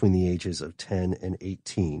all between the ages of 10 and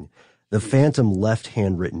 18. The Phantom left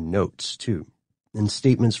handwritten notes, too. And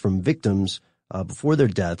statements from victims before their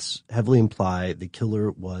deaths heavily imply the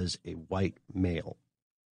killer was a white male.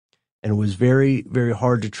 And it was very, very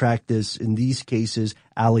hard to track this. In these cases,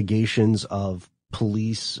 allegations of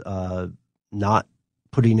police not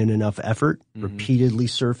putting in enough effort repeatedly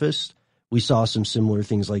surfaced. We saw some similar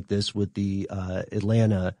things like this with the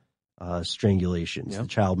Atlanta strangulations, the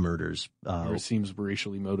child murders. Or it seems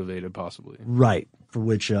racially motivated, possibly. Right, for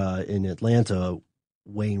which in Atlanta,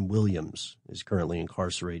 Wayne Williams is currently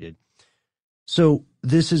incarcerated. So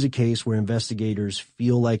this is a case where investigators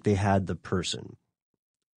feel like they had the person.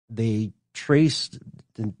 They traced,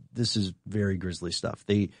 this is very grisly stuff.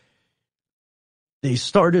 They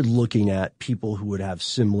started looking at people who would have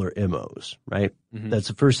similar MOs, right? Mm-hmm. That's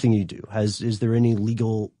the first thing you do. Is there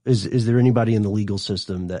anybody in the legal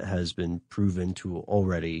system that has been proven to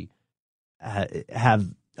already have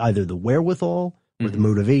either the wherewithal or the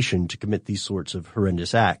motivation to commit these sorts of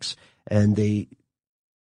horrendous acts? And they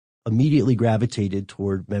immediately gravitated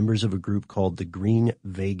toward members of a group called the Green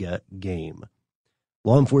Vega Game.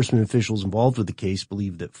 Law enforcement officials involved with the case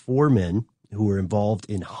believe that 4 men who were involved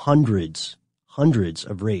in hundreds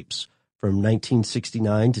of rapes from 1969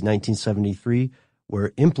 to 1973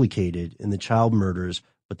 were implicated in the child murders,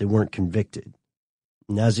 but they weren't convicted.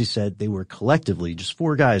 And as he said, they were collectively, just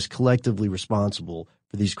 4 guys collectively responsible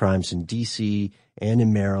for these crimes in D.C. and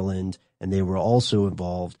in Maryland, and they were also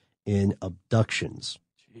involved in abductions.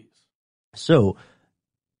 Jeez. So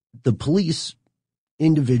the police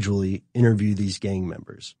individually interview these gang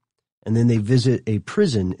members. And then they visit a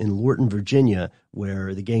prison in Lorton, Virginia,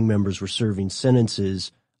 where the gang members were serving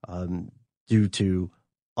sentences due to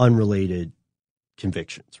unrelated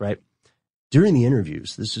convictions, right? During the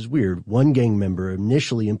interviews, this is weird, one gang member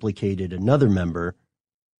initially implicated another member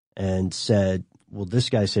and said, well, this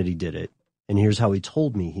guy said he did it, and here's how he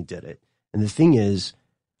told me he did it. And the thing is,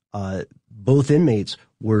 both inmates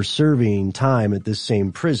were serving time at this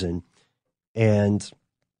same prison, and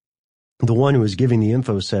the one who was giving the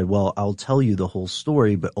info said, well, I'll tell you the whole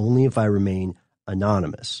story, but only if I remain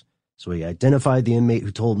anonymous. So he identified the inmate who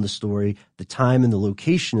told him the story, the time and the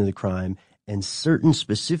location of the crime, and certain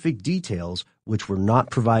specific details which were not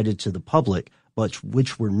provided to the public, but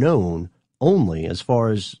which were known only, as far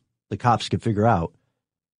as the cops could figure out,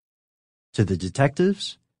 to the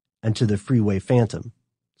detectives and to the Freeway Phantom.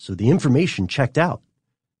 So the information checked out.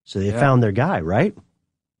 So they found their guy, right?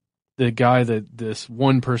 The guy that this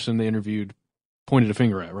one person they interviewed pointed a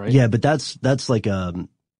finger at, right? Yeah, but that's like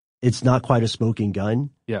it's not quite a smoking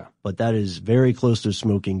gun. Yeah. But that is very close to a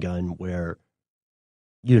smoking gun where,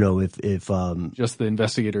 you know, if just the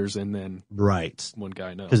investigators and then right, one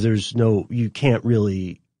guy knows. Because you can't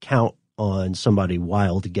really count on somebody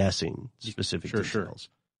wild guessing specific details. Sure.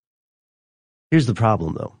 Here's the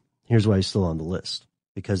problem, though. Here's why he's still on the list.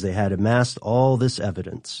 Because they had amassed all this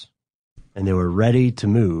evidence and they were ready to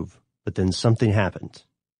move, but then something happened.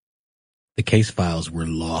 The case files were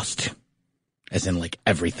lost. As in, like,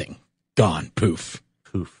 everything. Gone. Poof.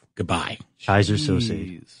 Poof. Goodbye. Kaiser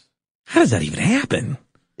Sose. How does that even happen?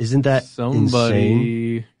 Isn't that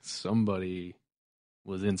insane? Somebody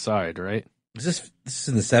was inside, right? Is this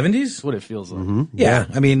in the 70s? That's what it feels like. Mm-hmm. Yeah.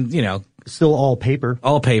 I mean, you know. Still all paper.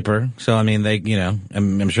 All paper. So, I mean, they, you know,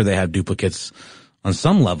 I'm sure they have duplicates on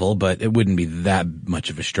some level, but it wouldn't be that much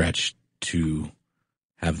of a stretch to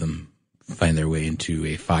have them find their way into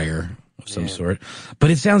a fire of some sort.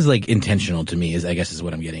 But it sounds like intentional to me, I guess is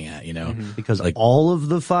what I'm getting at, you know? Mm-hmm. Because like all of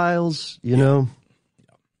the files, you know,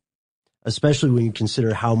 especially when you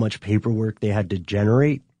consider how much paperwork they had to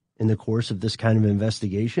generate in the course of this kind of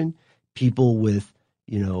investigation, people with,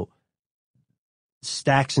 you know,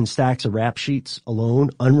 stacks and stacks of rap sheets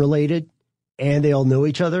alone, unrelated, and they all know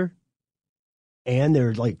each other, and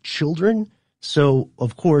they're like children. So,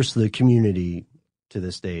 of course, the community to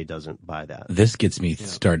this day doesn't buy that. This gets me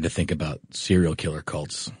starting to think about serial killer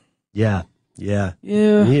cults. Yeah.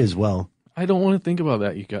 Me as well. I don't want to think about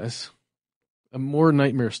that, you guys. More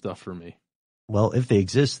nightmare stuff for me. Well, if they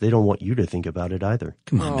exist, they don't want you to think about it either.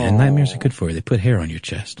 Come on, man. Nightmares are good for you. They put hair on your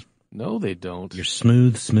chest. No, they don't. Your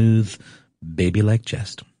smooth, baby-like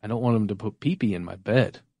chest. I don't want them to put pee-pee in my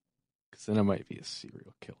bed, because then I might be a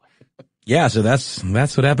serial killer. Yeah, so that's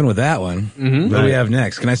what happened with that one. Mm-hmm. What do we have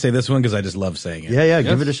next? Can I say this one? Because I just love saying it. Yeah,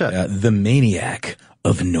 give it a shot. The Maniac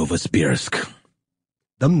of Novosibirsk.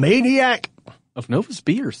 The Maniac of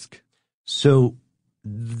Novosibirsk. So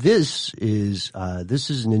this is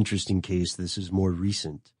an interesting case. This is more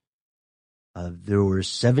recent. There were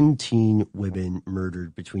 17 women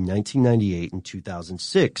murdered between 1998 and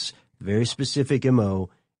 2006. Very specific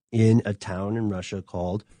MO in a town in Russia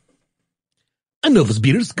called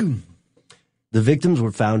Novosibirsk. The victims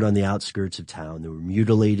were found on the outskirts of town. They were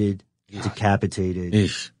mutilated, decapitated,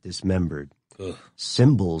 dismembered. Ugh.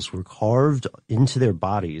 Symbols were carved into their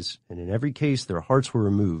bodies, and in every case, their hearts were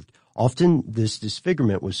removed. Often, this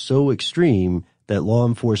disfigurement was so extreme that law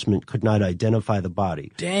enforcement could not identify the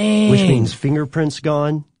body. Dang. Which means fingerprints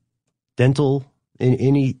gone, dental,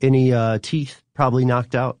 any teeth probably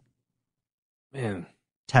knocked out. Man.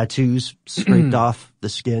 Tattoos scraped off the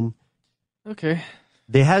skin. Okay.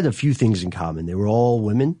 They had a few things in common. They were all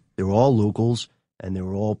women, they were all locals, and they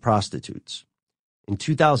were all prostitutes. In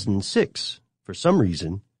 2006, for some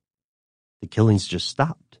reason, the killings just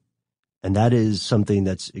stopped. And that is something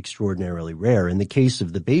that's extraordinarily rare. In the case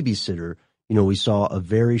of the babysitter, you know, we saw a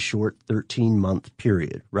very short 13-month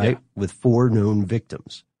period, right? Yeah. With 4 known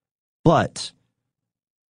victims. But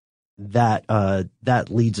that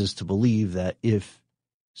leads us to believe that if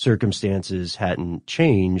circumstances hadn't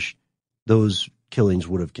changed, those killings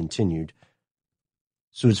would have continued.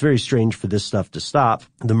 So it's very strange for this stuff to stop.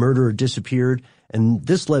 The murderer disappeared, and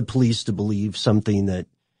this led police to believe something that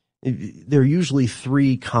there are usually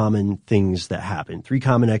 3 common things that happen, 3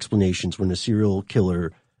 common explanations when a serial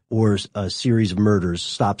killer or a series of murders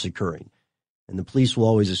stops occurring. And the police will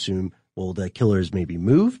always assume, well, the killers may be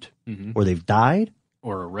moved, or they've died,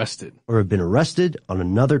 or arrested, or have been arrested on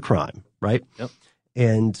another crime, right? Yep.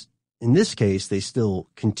 And in this case, they still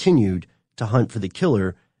continued to hunt for the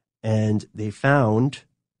killer, and they found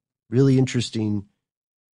really interesting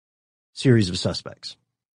series of suspects.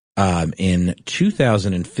 In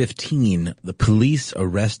 2015, the police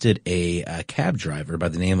arrested a cab driver by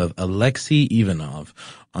the name of Alexei Ivanov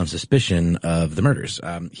on suspicion of the murders.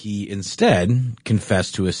 He instead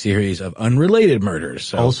confessed to a series of unrelated murders.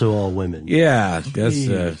 So, also all women. Yeah, I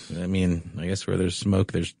guess where there's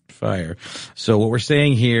smoke, there's fire. So what we're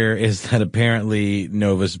saying here is that apparently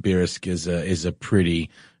Novosibirsk is a pretty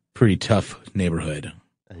tough neighborhood.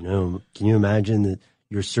 I know. Can you imagine that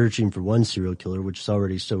you're searching for one serial killer, which is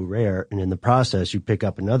already so rare, and in the process you pick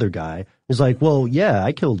up another guy. It's like, well, yeah,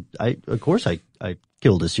 I I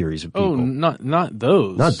killed a series of people. Oh, not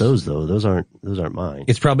those. Not those though. Those aren't mine.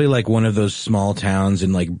 It's probably like one of those small towns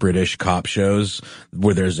in like British cop shows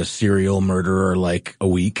where there's a serial murderer like a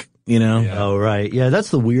week, you know? Yeah. Oh, right. Yeah, that's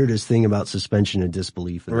the weirdest thing about suspension of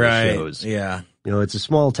disbelief in those shows. Yeah. You know, it's a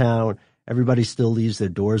small town. Everybody still leaves their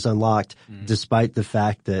doors unlocked, despite the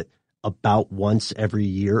fact that about once every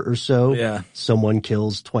year or so, someone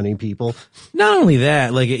kills 20 people. Not only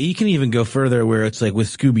that, like you can even go further where it's like with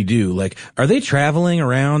Scooby-Doo. Like, are they traveling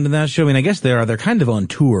around in that show? I mean, I guess they are. They're kind of on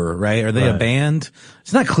tour, right? Are they a band?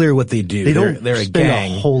 It's not clear what they do. They're a spend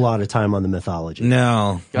gang. a whole lot of time on the mythology.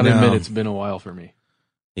 No. Gotta admit, it's been a while for me.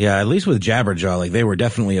 Yeah, at least with Jabberjaw, like they were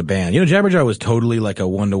definitely a band. You know, Jabberjaw was totally like a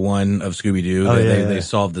 1-to-1 of Scooby-Doo. They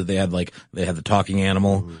solved it. They had the talking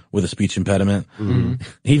animal with a speech impediment.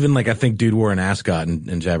 Even like I think dude wore an ascot in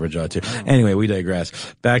Jabberjaw too. Anyway, we digress.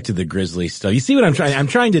 Back to the Grizzly stuff. You see what I'm trying? I'm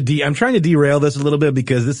trying to derail this a little bit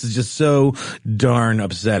because this is just so darn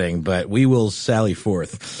upsetting. But we will sally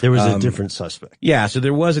forth. There was a different suspect. Yeah, so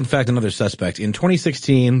there was in fact another suspect in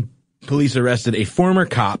 2016. Police arrested a former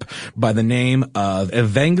cop by the name of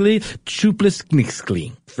Evgeny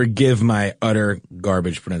Chuplesknitsky. Forgive my utter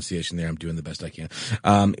garbage pronunciation there. I'm doing the best I can.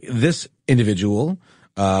 This individual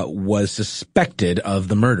was suspected of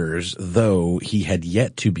the murders, though he had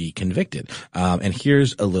yet to be convicted. And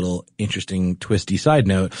here's a little interesting twisty side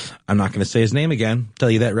note. I'm not going to say his name again. Tell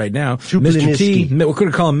you that right now. Mr. T. We're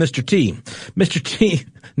going to call him Mr. T. Mr. T.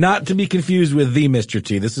 Not to be confused with the Mr.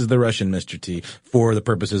 T. This is the Russian Mr. T for the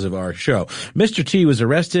purposes of our show. Mr. T was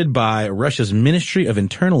arrested by Russia's Ministry of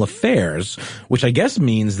Internal Affairs, which I guess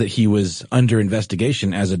means that he was under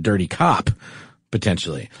investigation as a dirty cop.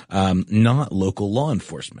 Potentially, not local law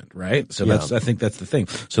enforcement, right? So I think that's the thing.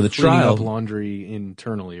 So the trial, cleaning up laundry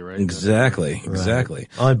internally, right? Exactly.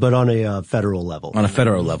 But on a federal level. On a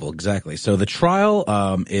federal level, exactly. So the trial,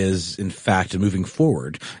 is in fact moving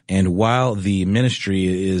forward. And while the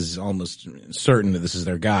ministry is almost certain that this is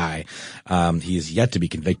their guy, he is yet to be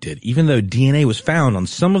convicted, even though DNA was found on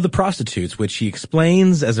some of the prostitutes, which he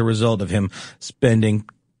explains as a result of him spending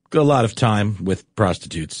a lot of time with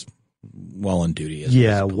prostitutes while on duty.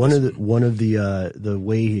 One of the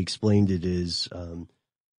way he explained it is,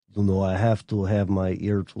 I have to have my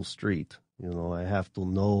ear to street. I have to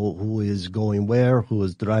know who is going where, who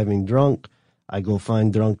is driving drunk. I go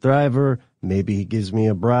find drunk driver. Maybe he gives me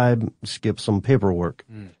a bribe, skip some paperwork.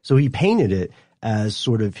 So he painted it as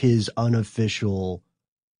sort of his unofficial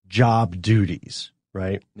job duties,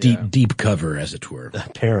 right? Deep cover, as it were.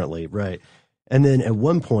 Apparently, right. And then at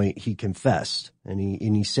one point he confessed and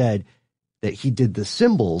he said that he did the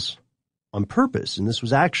symbols on purpose. And this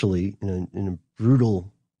was actually in a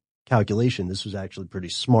brutal calculation. This was actually pretty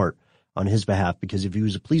smart on his behalf, because if he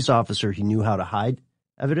was a police officer, he knew how to hide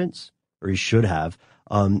evidence, or he should have.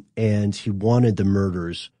 And he wanted the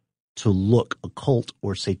murders to look occult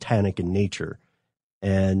or satanic in nature.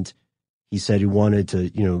 And he said he wanted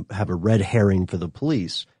to, have a red herring for the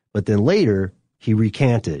police. But then later he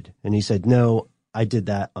recanted and he said, no, I did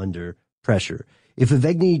that under pressure. If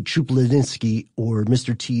Evgeny Chuplensky or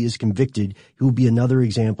Mr. T is convicted, he will be another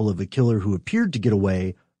example of a killer who appeared to get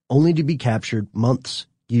away only to be captured months,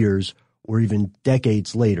 years, or even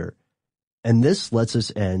decades later. And this lets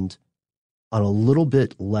us end on a little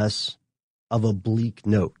bit less of a bleak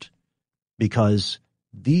note, because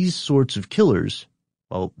these sorts of killers,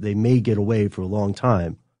 while they may get away for a long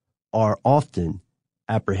time, are often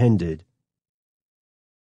apprehended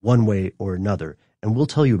one way or another. And we'll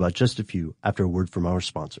tell you about just a few after a word from our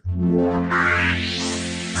sponsor.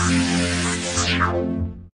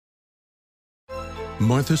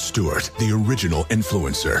 Martha Stewart, the original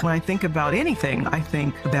influencer. When I think about anything, I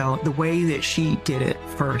think about the way that she did it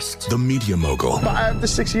first. The media mogul. 5 to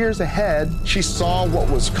 6 years ahead, she saw what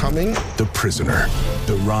was coming. The prisoner.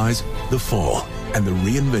 The rise, the fall, and the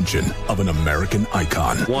reinvention of an American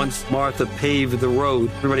icon. Once Martha paved the road,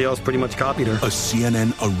 everybody else pretty much copied her. A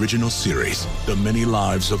CNN original series, The Many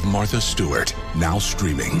Lives of Martha Stewart, now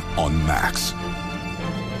streaming on Max.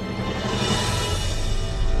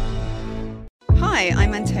 Hi,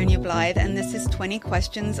 I'm Antonia Blythe, and this is 20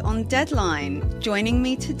 Questions on Deadline. Joining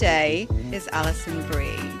me today is Alison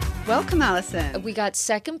Brie. Welcome, Alison. We got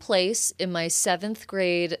second place in my 7th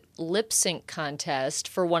grade lip sync contest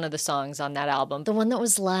for one of the songs on that album. The one that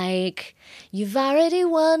was like, "You've already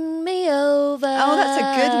won me over." Oh, that's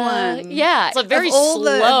a good one. Yeah. It's a very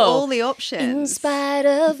slow. Of all the options. In spite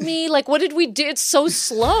of me. Like, what did we do? It's so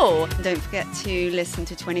slow. Don't forget to listen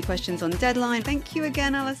to 20 Questions on Deadline. Thank you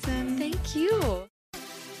again, Alison. Thank you.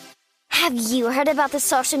 Have you heard about the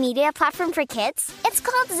social media platform for kids? It's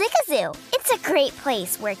called Zigazoo. It's a great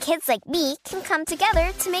place where kids like me can come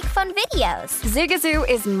together to make fun videos. Zigazoo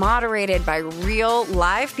is moderated by real,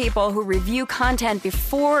 live people who review content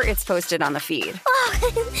before it's posted on the feed.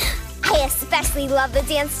 Oh, I especially love the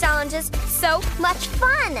dance challenges. So much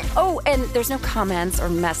fun. Oh, and there's no comments or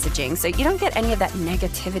messaging, so you don't get any of that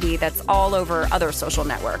negativity that's all over other social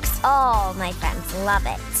networks. Oh, my friends love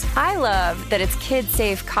it. I love that it's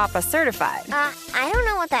kid-safe COPPA certified. I don't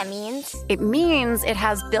know what that means. It means it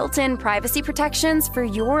has built-in privacy protections for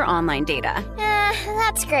your online data.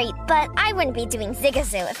 That's great, but I wouldn't be doing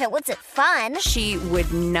Zigazoo if it wasn't fun. She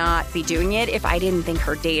would not be doing it if I didn't think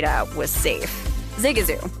her data was safe.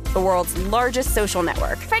 Zigazoo, the world's largest social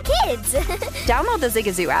network. For kids. Download the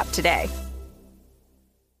Zigazoo app today.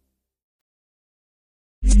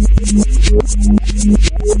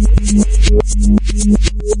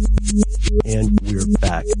 And we're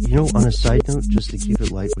back. You know, on a side note, just to keep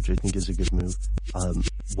it light, which I think is a good move,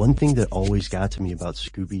 one thing that always got to me about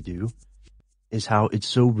Scooby-Doo is how it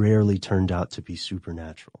so rarely turned out to be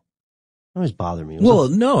supernatural. It always bothered me. Well,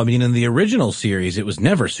 no, I mean, in the original series, it was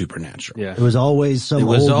never supernatural. Yeah. It was always some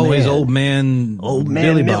old man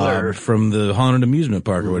Billy Miller Bob from the haunted amusement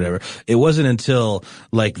park or whatever. It wasn't until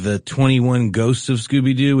like the 21 Ghosts of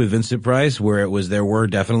Scooby-Doo with Vincent Price where there were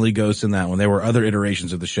definitely ghosts in that one. There were other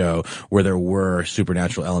iterations of the show where there were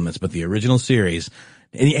supernatural elements, but the original series,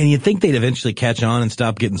 and you'd think they'd eventually catch on and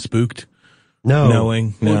stop getting spooked.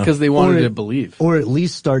 knowing. Because they wanted to believe. Or at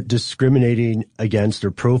least start discriminating against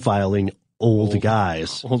or profiling old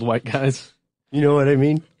guys. Old white guys. You know what I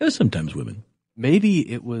mean? Yeah, sometimes women.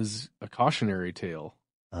 Maybe it was a cautionary tale.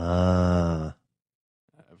 For,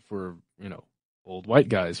 old white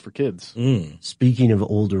guys for kids. Speaking of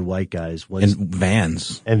older white guys. And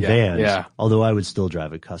vans. And vans. Yeah. Although I would still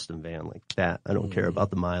drive a custom van like that. I don't care about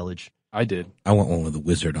the mileage. I did. I want one with a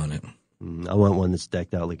wizard on it. I want one that's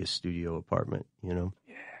decked out like a studio apartment, Yeah.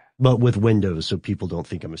 But with windows so people don't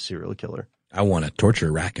think I'm a serial killer. I want a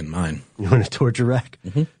torture rack in mine. You want a torture rack?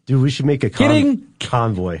 Mm-hmm. Dude, we should make a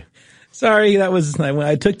convoy. Sorry, that was,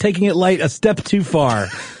 I took taking it light a step too far.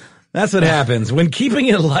 That's what happens when keeping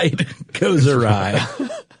it light goes awry.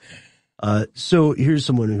 So here's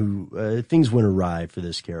someone who, things went awry for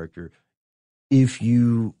this character. If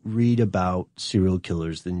you read about serial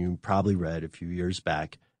killers, then you probably read a few years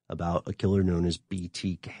back about a killer known as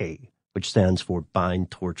BTK, which stands for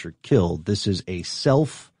Bind, Torture, Kill. This is a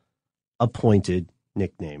self-appointed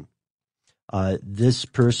nickname. This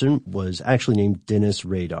person was actually named Dennis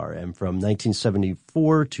Radar, and from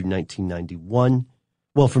 1974 to 1991,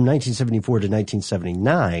 well, from 1974 to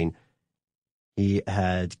 1979, he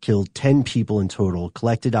had killed 10 people in total,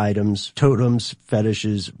 collected items, totems,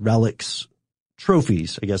 fetishes, relics,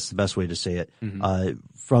 trophies, I guess is the best way to say it,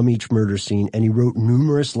 from each murder scene, and he wrote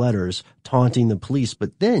numerous letters taunting the police,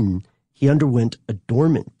 but then he underwent a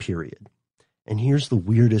dormant period. And here's the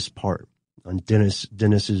weirdest part on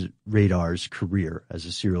Dennis's Radar's career as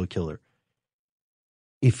a serial killer.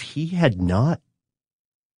 If he had not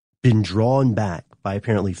been drawn back by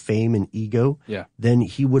apparently fame and ego, then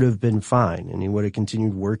he would have been fine, and he would have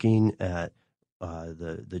continued working at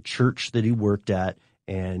the church that he worked at.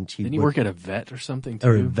 And Didn't he work at a vet or something too?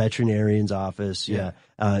 Or a veterinarian's office,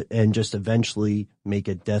 and just eventually make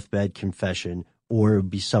a deathbed confession, or it would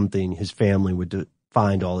be something his family would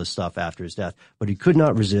find all this stuff after his death. But he could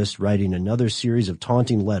not resist writing another series of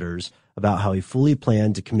taunting letters about how he fully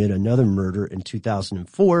planned to commit another murder in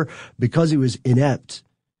 2004. Because he was inept,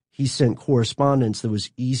 he sent correspondence that was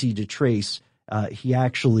easy to trace. He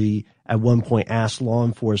actually, at one point, asked law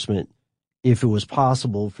enforcement if it was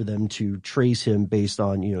possible for them to trace him based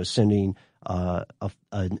on, sending a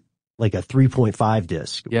 3.5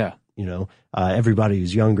 disc. Yeah. Everybody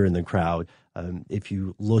who's younger in the crowd. If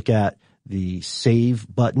you look at the save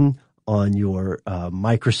button on your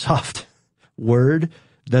Microsoft Word,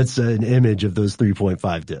 that's an image of those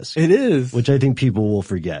 3.5 discs. It is. Which I think people will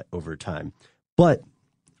forget over time. But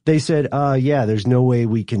they said, there's no way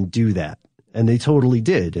we can do that. And they totally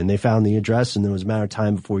did. And they found the address, and there was a matter of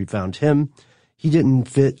time before we found him. He didn't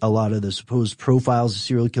fit a lot of the supposed profiles of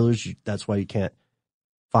serial killers. That's why you can't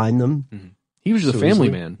find them. Mm-hmm. He was a family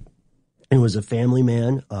man. It was a family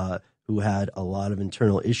man who had a lot of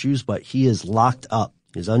internal issues, but he is locked up.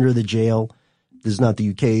 He's under the jail. This is not the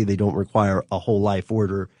UK. They don't require a whole life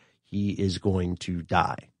order. He is going to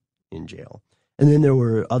die in jail. And then there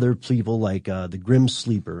were other people like the Grim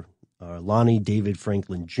Sleeper, Lonnie David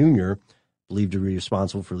Franklin Jr., believed to be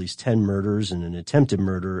responsible for at least 10 murders and an attempted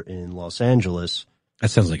murder in Los Angeles. That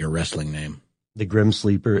sounds like a wrestling name. The Grim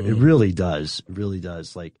Sleeper. It really does. It really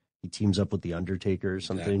does. Like, He teams up with the Undertaker or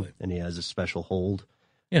something, Exactly. and he has a special hold.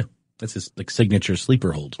 Yeah, that's his like signature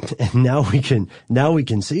sleeper hold. And now we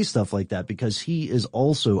can say stuff like that because he is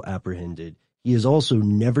also apprehended. He is also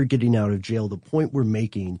never getting out of jail. The point we're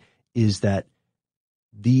making is that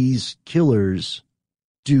these killers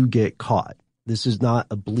do get caught. This is not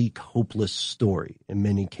a bleak, hopeless story in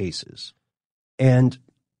many cases. And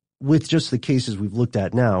with just the cases we've looked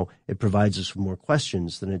at now, it provides us with more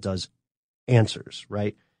questions than it does answers,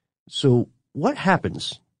 right? So what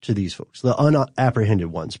happens to these folks, the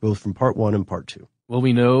unapprehended ones, both from part 1 and part 2? Well,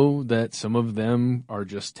 we know that some of them are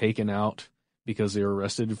just taken out because they were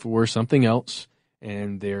arrested for something else,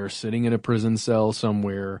 and they're sitting in a prison cell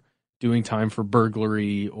somewhere doing time for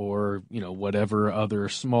burglary or, whatever other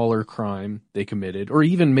smaller crime they committed, or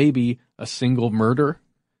even maybe a single murder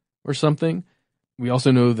or something. We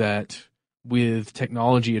also know that with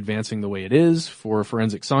technology advancing the way it is for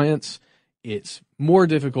forensic science, it's more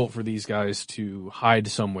difficult for these guys to hide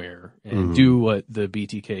somewhere and do what the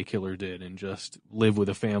BTK killer did and just live with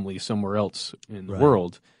a family somewhere else in the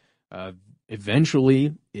world.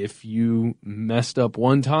 Eventually, if you messed up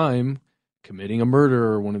one time committing a murder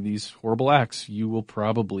or one of these horrible acts, you will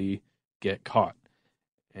probably get caught.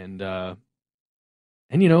 And a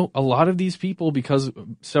lot of these people, because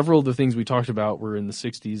several of the things we talked about were in the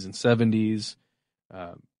 60s and 70s,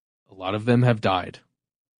 a lot of them have died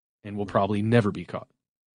and will probably never be caught.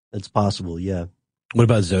 That's possible, yeah. What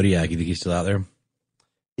about Zodiac? You think he's still out there?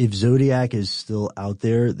 If Zodiac is still out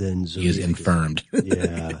there, then Zodiac He is infirmed.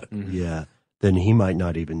 Yeah. Then he might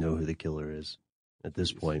not even know who the killer is at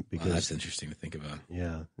this point. Because that's interesting to think about.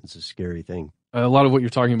 Yeah, it's a scary thing. A lot of what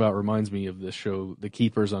you're talking about reminds me of this show, The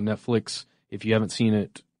Keepers on Netflix. If you haven't seen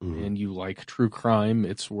it and you like true crime,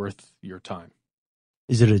 it's worth your time.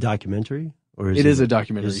 Is it a documentary? Or It is a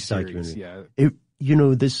documentary series, yeah.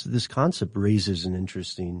 This concept raises an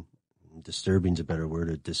interesting, disturbing is a better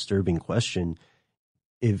word, a disturbing question.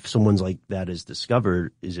 If someone's like that is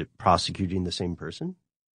discovered, is it prosecuting the same person?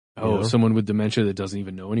 Someone with dementia that doesn't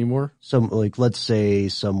even know anymore? Let's say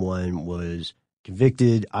someone was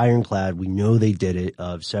convicted, ironclad, we know they did it,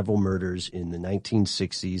 of several murders in the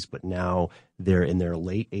 1960s, but now they're in their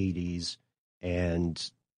late 80s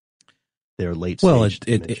and their late stage. Well,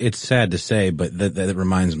 it's sad to say, but that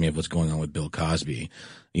reminds me of what's going on with Bill Cosby.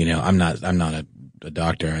 I'm not a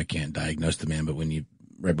doctor. I can't diagnose the man, but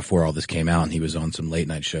right before all this came out and he was on some late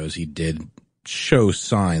night shows, he did show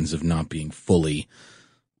signs of not being fully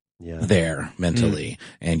there mentally.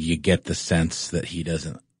 And you get the sense that he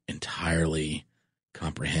doesn't entirely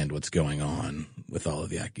comprehend what's going on with all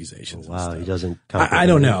of the accusations. Oh, wow, he doesn't. I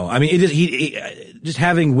don't know. I mean, he just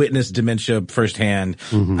having witnessed dementia firsthand.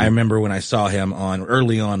 I remember when I saw him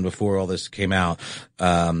early on before all this came out.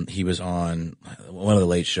 He was on one of the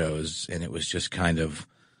late shows, and it was just kind of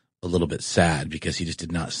a little bit sad because he just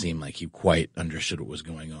did not seem like he quite understood what was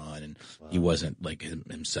going on, and he wasn't like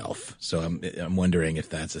himself. So I'm wondering if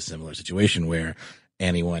that's a similar situation where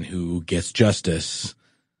anyone who gets justice,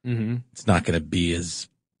 it's not going to be as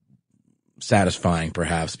satisfying,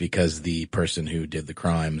 perhaps, because the person who did the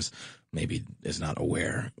crimes maybe is not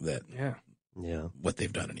aware that what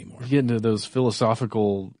they've done anymore. You get into those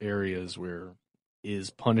philosophical areas where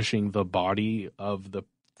is punishing the body of the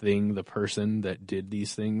person that did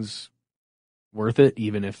these things worth it,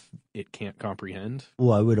 even if it can't comprehend?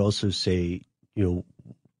 Well, I would also say,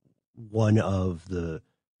 one of the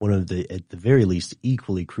at the very least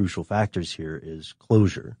equally crucial factors here is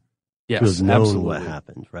closure. Yes, to have known absolutely. what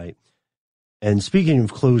happened, right? And speaking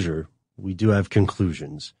of closure, we do have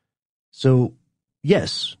conclusions. So,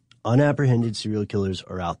 yes, unapprehended serial killers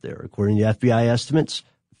are out there. According to FBI estimates,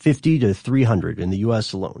 50 to 300 in the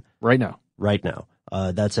U.S. alone. Right now.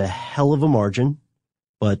 That's a hell of a margin,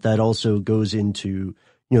 but that also goes into,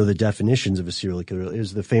 the definitions of a serial killer.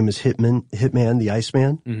 Is the famous hitman, the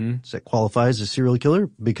Iceman? Does that qualify as a serial killer?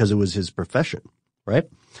 Because it was his profession, right?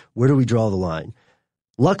 Where do we draw the line?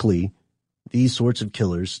 Luckily, these sorts of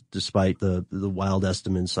killers, despite the wild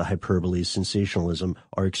estimates, the hyperbole, sensationalism,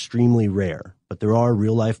 are extremely rare. But there are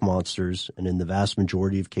real-life monsters, and in the vast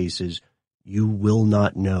majority of cases, you will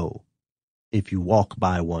not know if you walk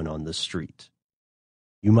by one on the street.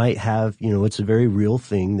 You might have, it's a very real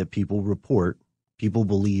thing that people report. People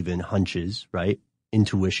believe in hunches, right?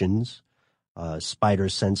 Intuitions, spider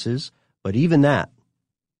senses. But even that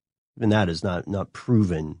is not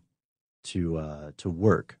proven to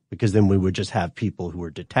work, because then we would just have people who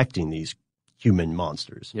are detecting these human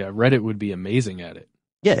monsters. Yeah, Reddit would be amazing at it.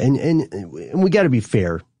 Yeah, and we got to be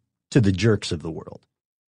fair to the jerks of the world.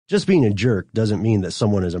 Just being a jerk doesn't mean that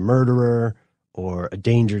someone is a murderer or a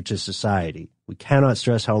danger to society. We cannot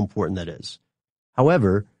stress how important that is.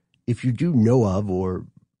 However, if you do know of, or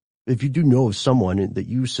if you do know of someone that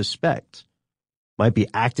you suspect might be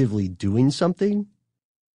actively doing something,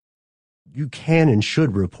 you can and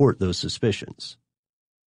should report those suspicions.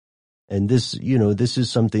 And this, this is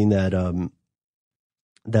something that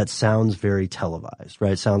that sounds very televised,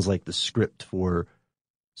 right? It sounds like the script for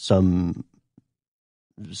some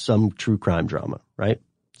true crime drama, right?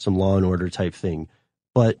 Some Law and Order type thing.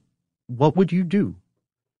 But what would you do?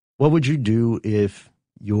 What would you do if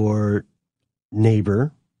your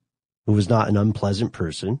neighbor, who was not an unpleasant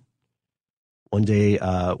person, one day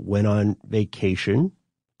went on vacation,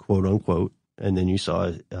 quote unquote, and then you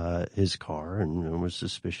saw his car and there was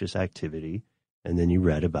suspicious activity, and then you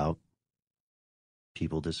read about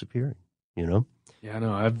people disappearing, Yeah,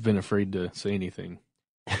 no, I've been afraid to say anything.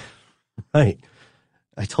 Right.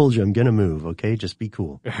 I told you I'm going to move, okay? Just be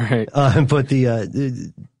cool. All right. But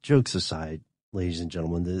the jokes aside, ladies and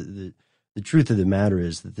gentlemen, the truth of the matter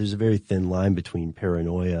is that there's a very thin line between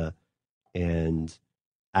paranoia and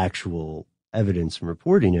actual evidence and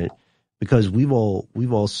reporting it, because we've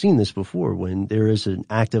all seen this before when there is an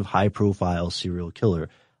active, high-profile serial killer,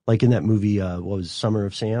 like in that movie, what was it, Summer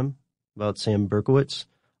of Sam, about Sam Berkowitz.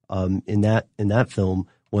 In that film,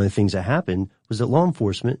 one of the things that happened was that law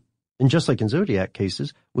enforcement, and just like in Zodiac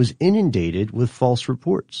cases, was inundated with false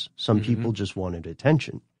reports. Some people just wanted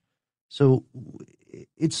attention. So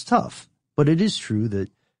it's tough, but it is true that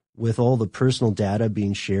with all the personal data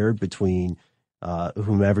being shared between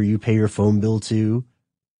whomever you pay your phone bill to,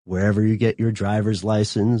 wherever you get your driver's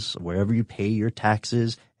license, wherever you pay your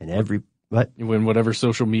taxes, and whatever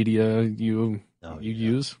social media you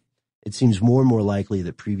use, it seems more and more likely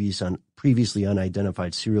that previously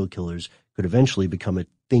unidentified serial killers could eventually become a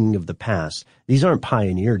thing of the past. These aren't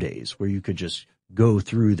pioneer days where you could just go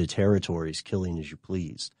through the territories killing as you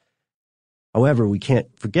pleased. However, we can't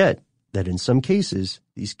forget that in some cases,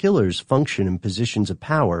 these killers function in positions of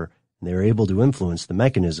power, and they're able to influence the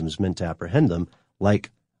mechanisms meant to apprehend them,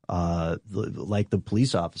 like the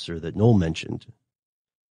police officer that Noel mentioned.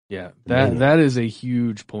 Yeah, that is a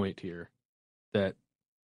huge point here that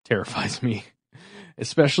terrifies me,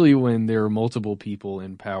 especially when there are multiple people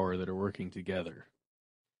in power that are working together.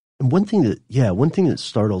 And one thing that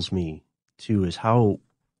startles me too is how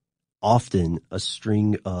often a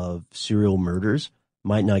string of serial murders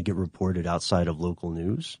might not get reported outside of local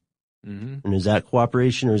news. Mm-hmm. And is that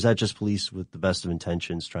cooperation, or is that just police with the best of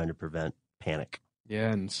intentions trying to prevent panic?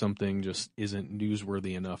 Yeah, and something just isn't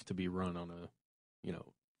newsworthy enough to be run on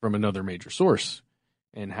from another major source.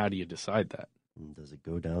 And how do you decide that? And does it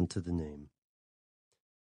go down to the name?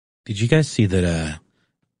 Did you guys see that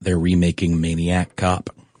they're remaking Maniac Cop?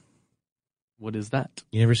 What is that?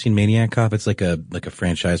 You never seen Maniac Cop? It's like a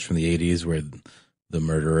franchise from the 80s where the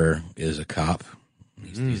murderer is a cop.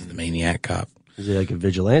 He's the maniac cop. Is he like a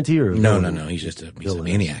vigilante or no? He's just a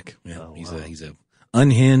maniac. Yeah, oh, he's a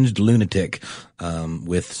unhinged lunatic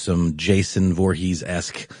with some Jason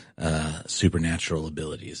Voorhees-esque supernatural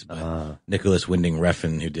abilities. But Nicholas Winding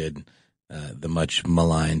Refn, who did the much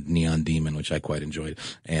maligned Neon Demon, which I quite enjoyed,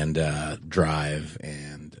 and Drive,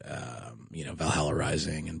 and Valhalla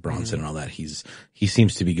Rising, and Bronson, and all that. He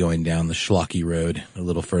seems to be going down the schlocky road a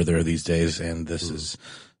little further these days, and this is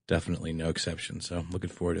definitely no exception. So looking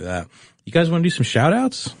forward to that. You guys want to do some shout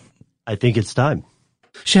outs? I think it's time.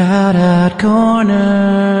 Shout out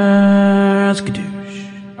corner.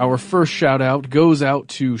 Our first shout out goes out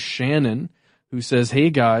to Shannon, who says, "Hey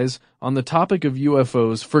guys, on the topic of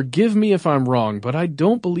UFOs, forgive me if I'm wrong, but I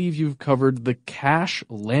don't believe you've covered the Cash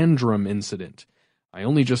Landrum incident. I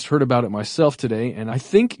only just heard about it myself today, and I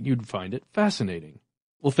think you'd find it fascinating."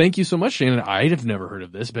 Well, thank you so much, Shannon. I'd have never heard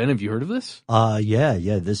of this. Ben, have you heard of this?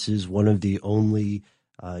 Yeah. This is one of the only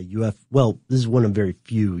this is one of very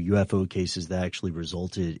few UFO cases that actually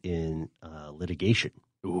resulted in litigation.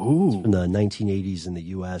 Ooh. In the 1980s in the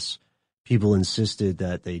U.S., people insisted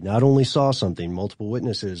that they not only saw something, multiple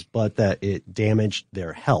witnesses, but that it damaged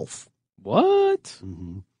their health. What?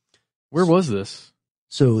 Mm-hmm. Where was this?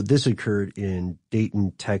 So this occurred in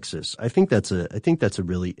Dayton, Texas. I think that's a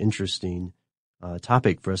really interesting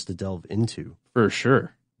topic for us to delve into. For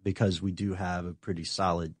sure. Because we do have a pretty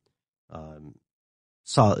solid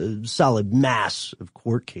mass of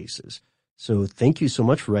court cases. So thank you so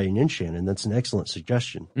much for writing in, Shannon. That's an excellent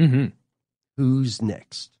suggestion. Mm-hmm. Who's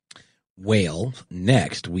next? Well,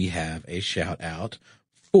 next we have a shout out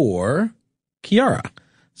for Kiara. It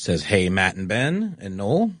says, "Hey, Matt and Ben and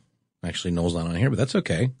Noel." Actually, Noel's not on here, but that's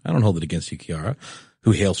okay. I don't hold it against you, Kiara.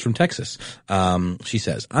 who hails from Texas. She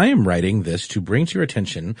says, I am writing this to bring to your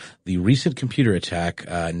attention the recent computer attack,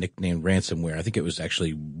 nicknamed ransomware. I think it was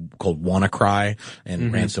actually called WannaCry,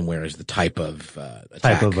 and ransomware is the type of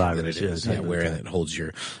attack virus, that it is, where it holds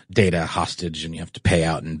your data hostage and you have to pay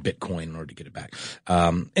out in Bitcoin in order to get it back.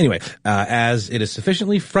 Anyway, as it is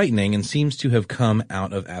sufficiently frightening and seems to have come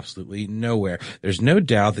out of absolutely nowhere. There's no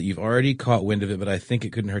doubt that you've already caught wind of it, but I think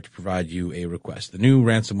it couldn't hurt to provide you a request. The new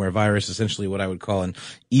ransomware virus is essentially what I would call an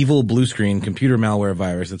evil blue screen computer malware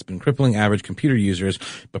virus that's been crippling average computer users,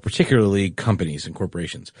 but particularly companies and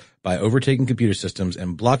corporations, by overtaking computer systems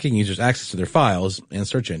and blocking users' access to their files and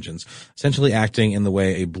search engines, essentially acting in the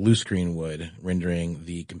way a blue screen would, rendering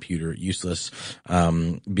the computer useless,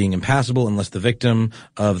 being impassable unless the victim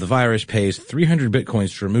of the virus pays 300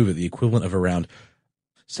 bitcoins to remove it, the equivalent of around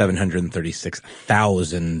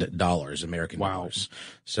 $736,000 American dollars.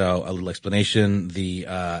 So a little explanation. The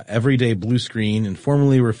everyday blue screen,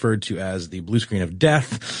 informally referred to as the blue screen of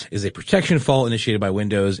death, is a protection fault initiated by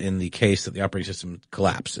Windows in the case that the operating system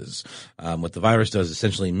collapses. What the virus does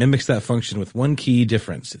essentially mimics that function with one key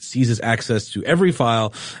difference. It seizes access to every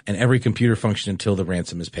file and every computer function until the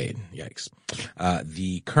ransom is paid. Yikes.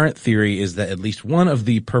 The current theory is that at least one of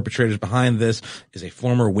the perpetrators behind this is a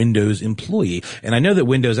former Windows employee. And I know that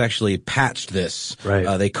Windows actually patched this.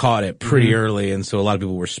 Right. They caught it pretty early, and so a lot of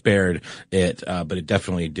people were spared it, but it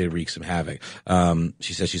definitely did wreak some havoc.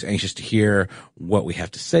 She says she's anxious to hear what we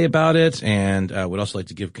have to say about it, and would also like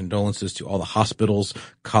to give condolences to all the hospitals,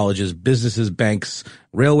 colleges, businesses, banks,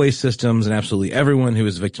 railway systems, and absolutely everyone who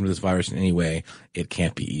is a victim of this virus in any way. It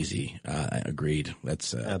can't be easy. Agreed.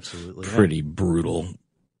 That's absolutely pretty brutal.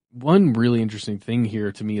 One really interesting thing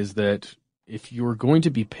here to me is that if you're going to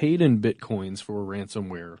be paid in bitcoins for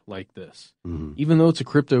ransomware like this, even though it's a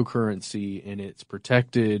cryptocurrency and it's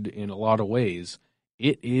protected in a lot of ways,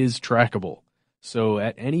 it is trackable. So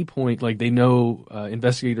at any point, like they know,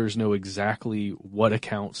 investigators know exactly what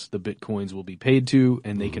accounts the bitcoins will be paid to,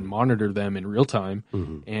 and they can monitor them in real time.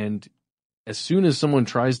 And as soon as someone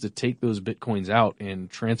tries to take those bitcoins out and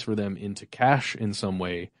transfer them into cash in some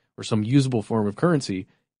way or some usable form of currency,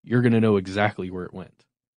 you're going to know exactly where it went.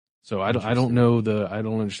 So I don't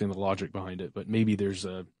understand the logic behind it, but maybe there's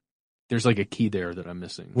like a key there that I'm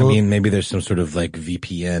missing. Well, I mean, maybe there's some sort of like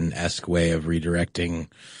VPN-esque way of redirecting,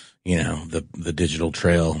 the digital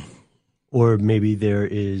trail. Or maybe there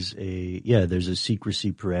is there's a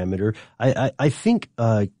secrecy parameter. I think,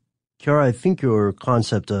 Kiara, I think your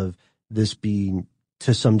concept of this being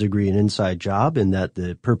to some degree an inside job, and that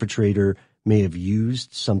the perpetrator may have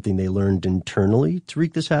used something they learned internally to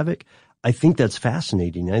wreak this havoc, I think that's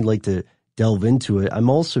fascinating. I'd like to delve into it. I'm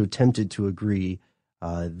also tempted to agree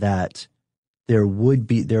that there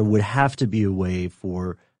would have to be a way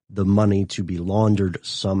for the money to be laundered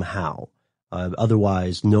somehow.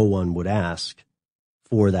 Otherwise, no one would ask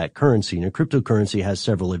for that currency. And a cryptocurrency has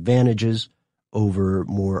several advantages over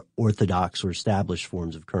more orthodox or established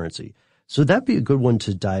forms of currency. So that'd be a good one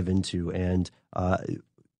to dive into. And,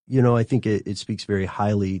 I think it speaks very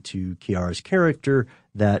highly to Kiara's character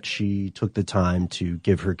that she took the time to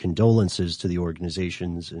give her condolences to the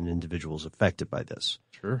organizations and individuals affected by this.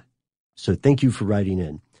 Sure. So thank you for writing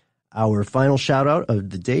in. Our final shout out of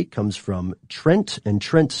the day comes from Trent, and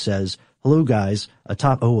Trent says, hello guys, I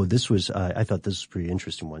thought this was a pretty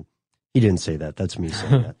interesting one. He didn't say that. That's me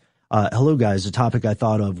saying that. Hello guys, a topic I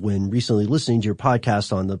thought of when recently listening to your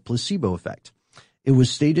podcast on the placebo effect. It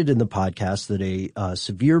was stated in the podcast that a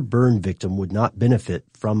severe burn victim would not benefit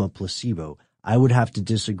from a placebo. I would have to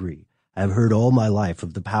disagree. I have heard all my life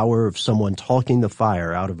of the power of someone talking the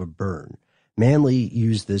fire out of a burn. Manly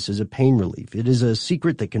used this as a pain relief. It is a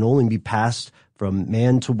secret that can only be passed from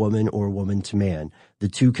man to woman or woman to man. The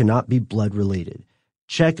two cannot be blood related.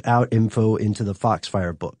 Check out info into the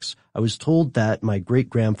Foxfire books. I was told that my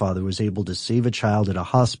great-grandfather was able to save a child at a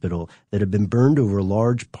hospital that had been burned over a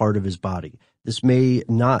large part of his body. This may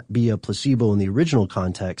not be a placebo in the original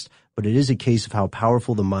context, but it is a case of how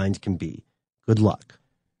powerful the mind can be. Good luck.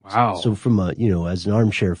 Wow. So from as an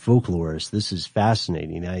armchair folklorist, this is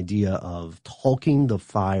fascinating. The idea of talking the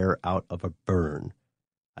fire out of a burn.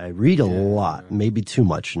 I read a lot, maybe too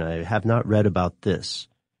much, and I have not read about this.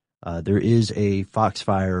 There is a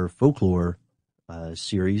Foxfire folklore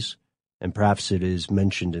series, and perhaps it is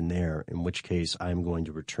mentioned in there, in which case I'm going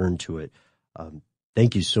to return to it.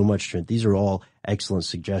 Thank you so much, Trent. These are all excellent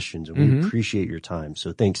suggestions, and we appreciate your time.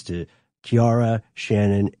 So thanks to Kiara,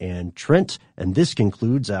 Shannon, and Trent. And this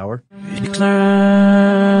concludes our...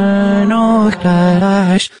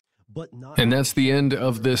 And that's the end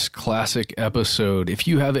of this classic episode. If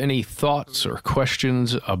you have any thoughts or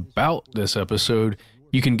questions about this episode,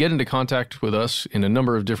 You can get into contact with us in a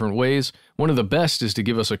number of different ways. One of the best is to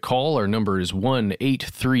give us a call. Our number is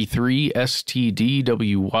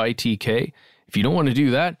 1-833-STDWYTK. If you don't want to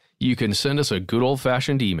do that, you can send us a good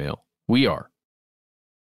old-fashioned email. We are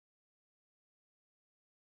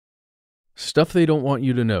Stuff They Don't Want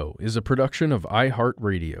You to Know is a production of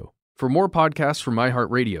iHeartRadio. For more podcasts from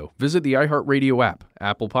iHeartRadio, visit the iHeartRadio app,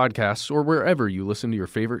 Apple Podcasts, or wherever you listen to your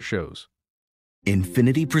favorite shows.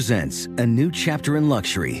 Infiniti presents a new chapter in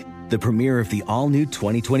luxury, the premiere of the all-new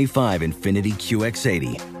 2025 Infiniti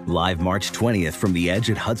QX80, live March 20th from the Edge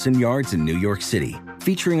at Hudson Yards in New York City,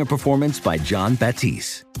 featuring a performance by Jon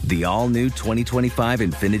Batiste. The all-new 2025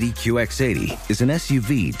 Infiniti QX80 is an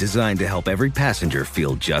SUV designed to help every passenger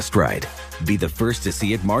feel just right. Be the first to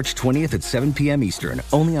see it March 20th at 7 p.m. Eastern,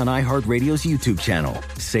 only on iHeartRadio's YouTube channel.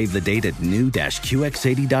 Save the date at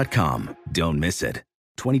new-QX80.com. Don't miss it.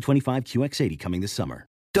 2025 QX80 coming this summer.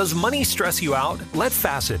 Does money stress you out? Let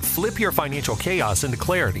Facet flip your financial chaos into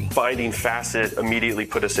clarity. Finding Facet immediately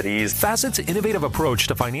put us at ease. Facet's innovative approach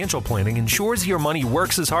to financial planning ensures your money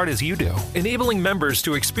works as hard as you do, enabling members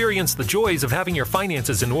to experience the joys of having your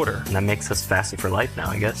finances in order. And that makes us Facet for life now,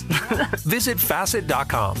 I guess. Visit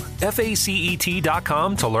Facet.com,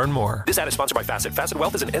 FACET.com to learn more. This ad is sponsored by Facet. Facet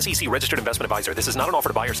Wealth is an SEC registered investment advisor. This is not an offer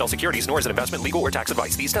to buy or sell securities, nor is it investment, legal, or tax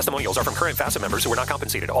advice. These testimonials are from current Facet members who are not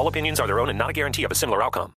compensated. All opinions are their own and not a guarantee of a similar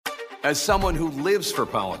outcome. As someone who lives for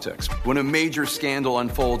politics, when a major scandal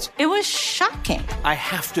unfolds, it was shocking. I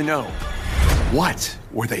have to know, what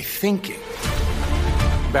were they thinking?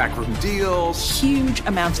 Backroom deals, huge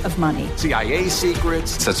amounts of money, CIA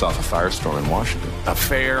secrets, sets off a firestorm in Washington,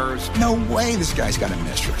 affairs. No way this guy's got a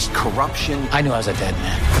mistress. Corruption. I knew I was a dead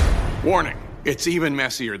man. Warning, it's even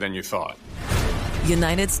messier than you thought.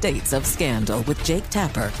 United States of Scandal with Jake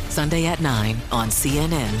Tapper, Sunday at 9 on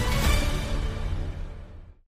CNN.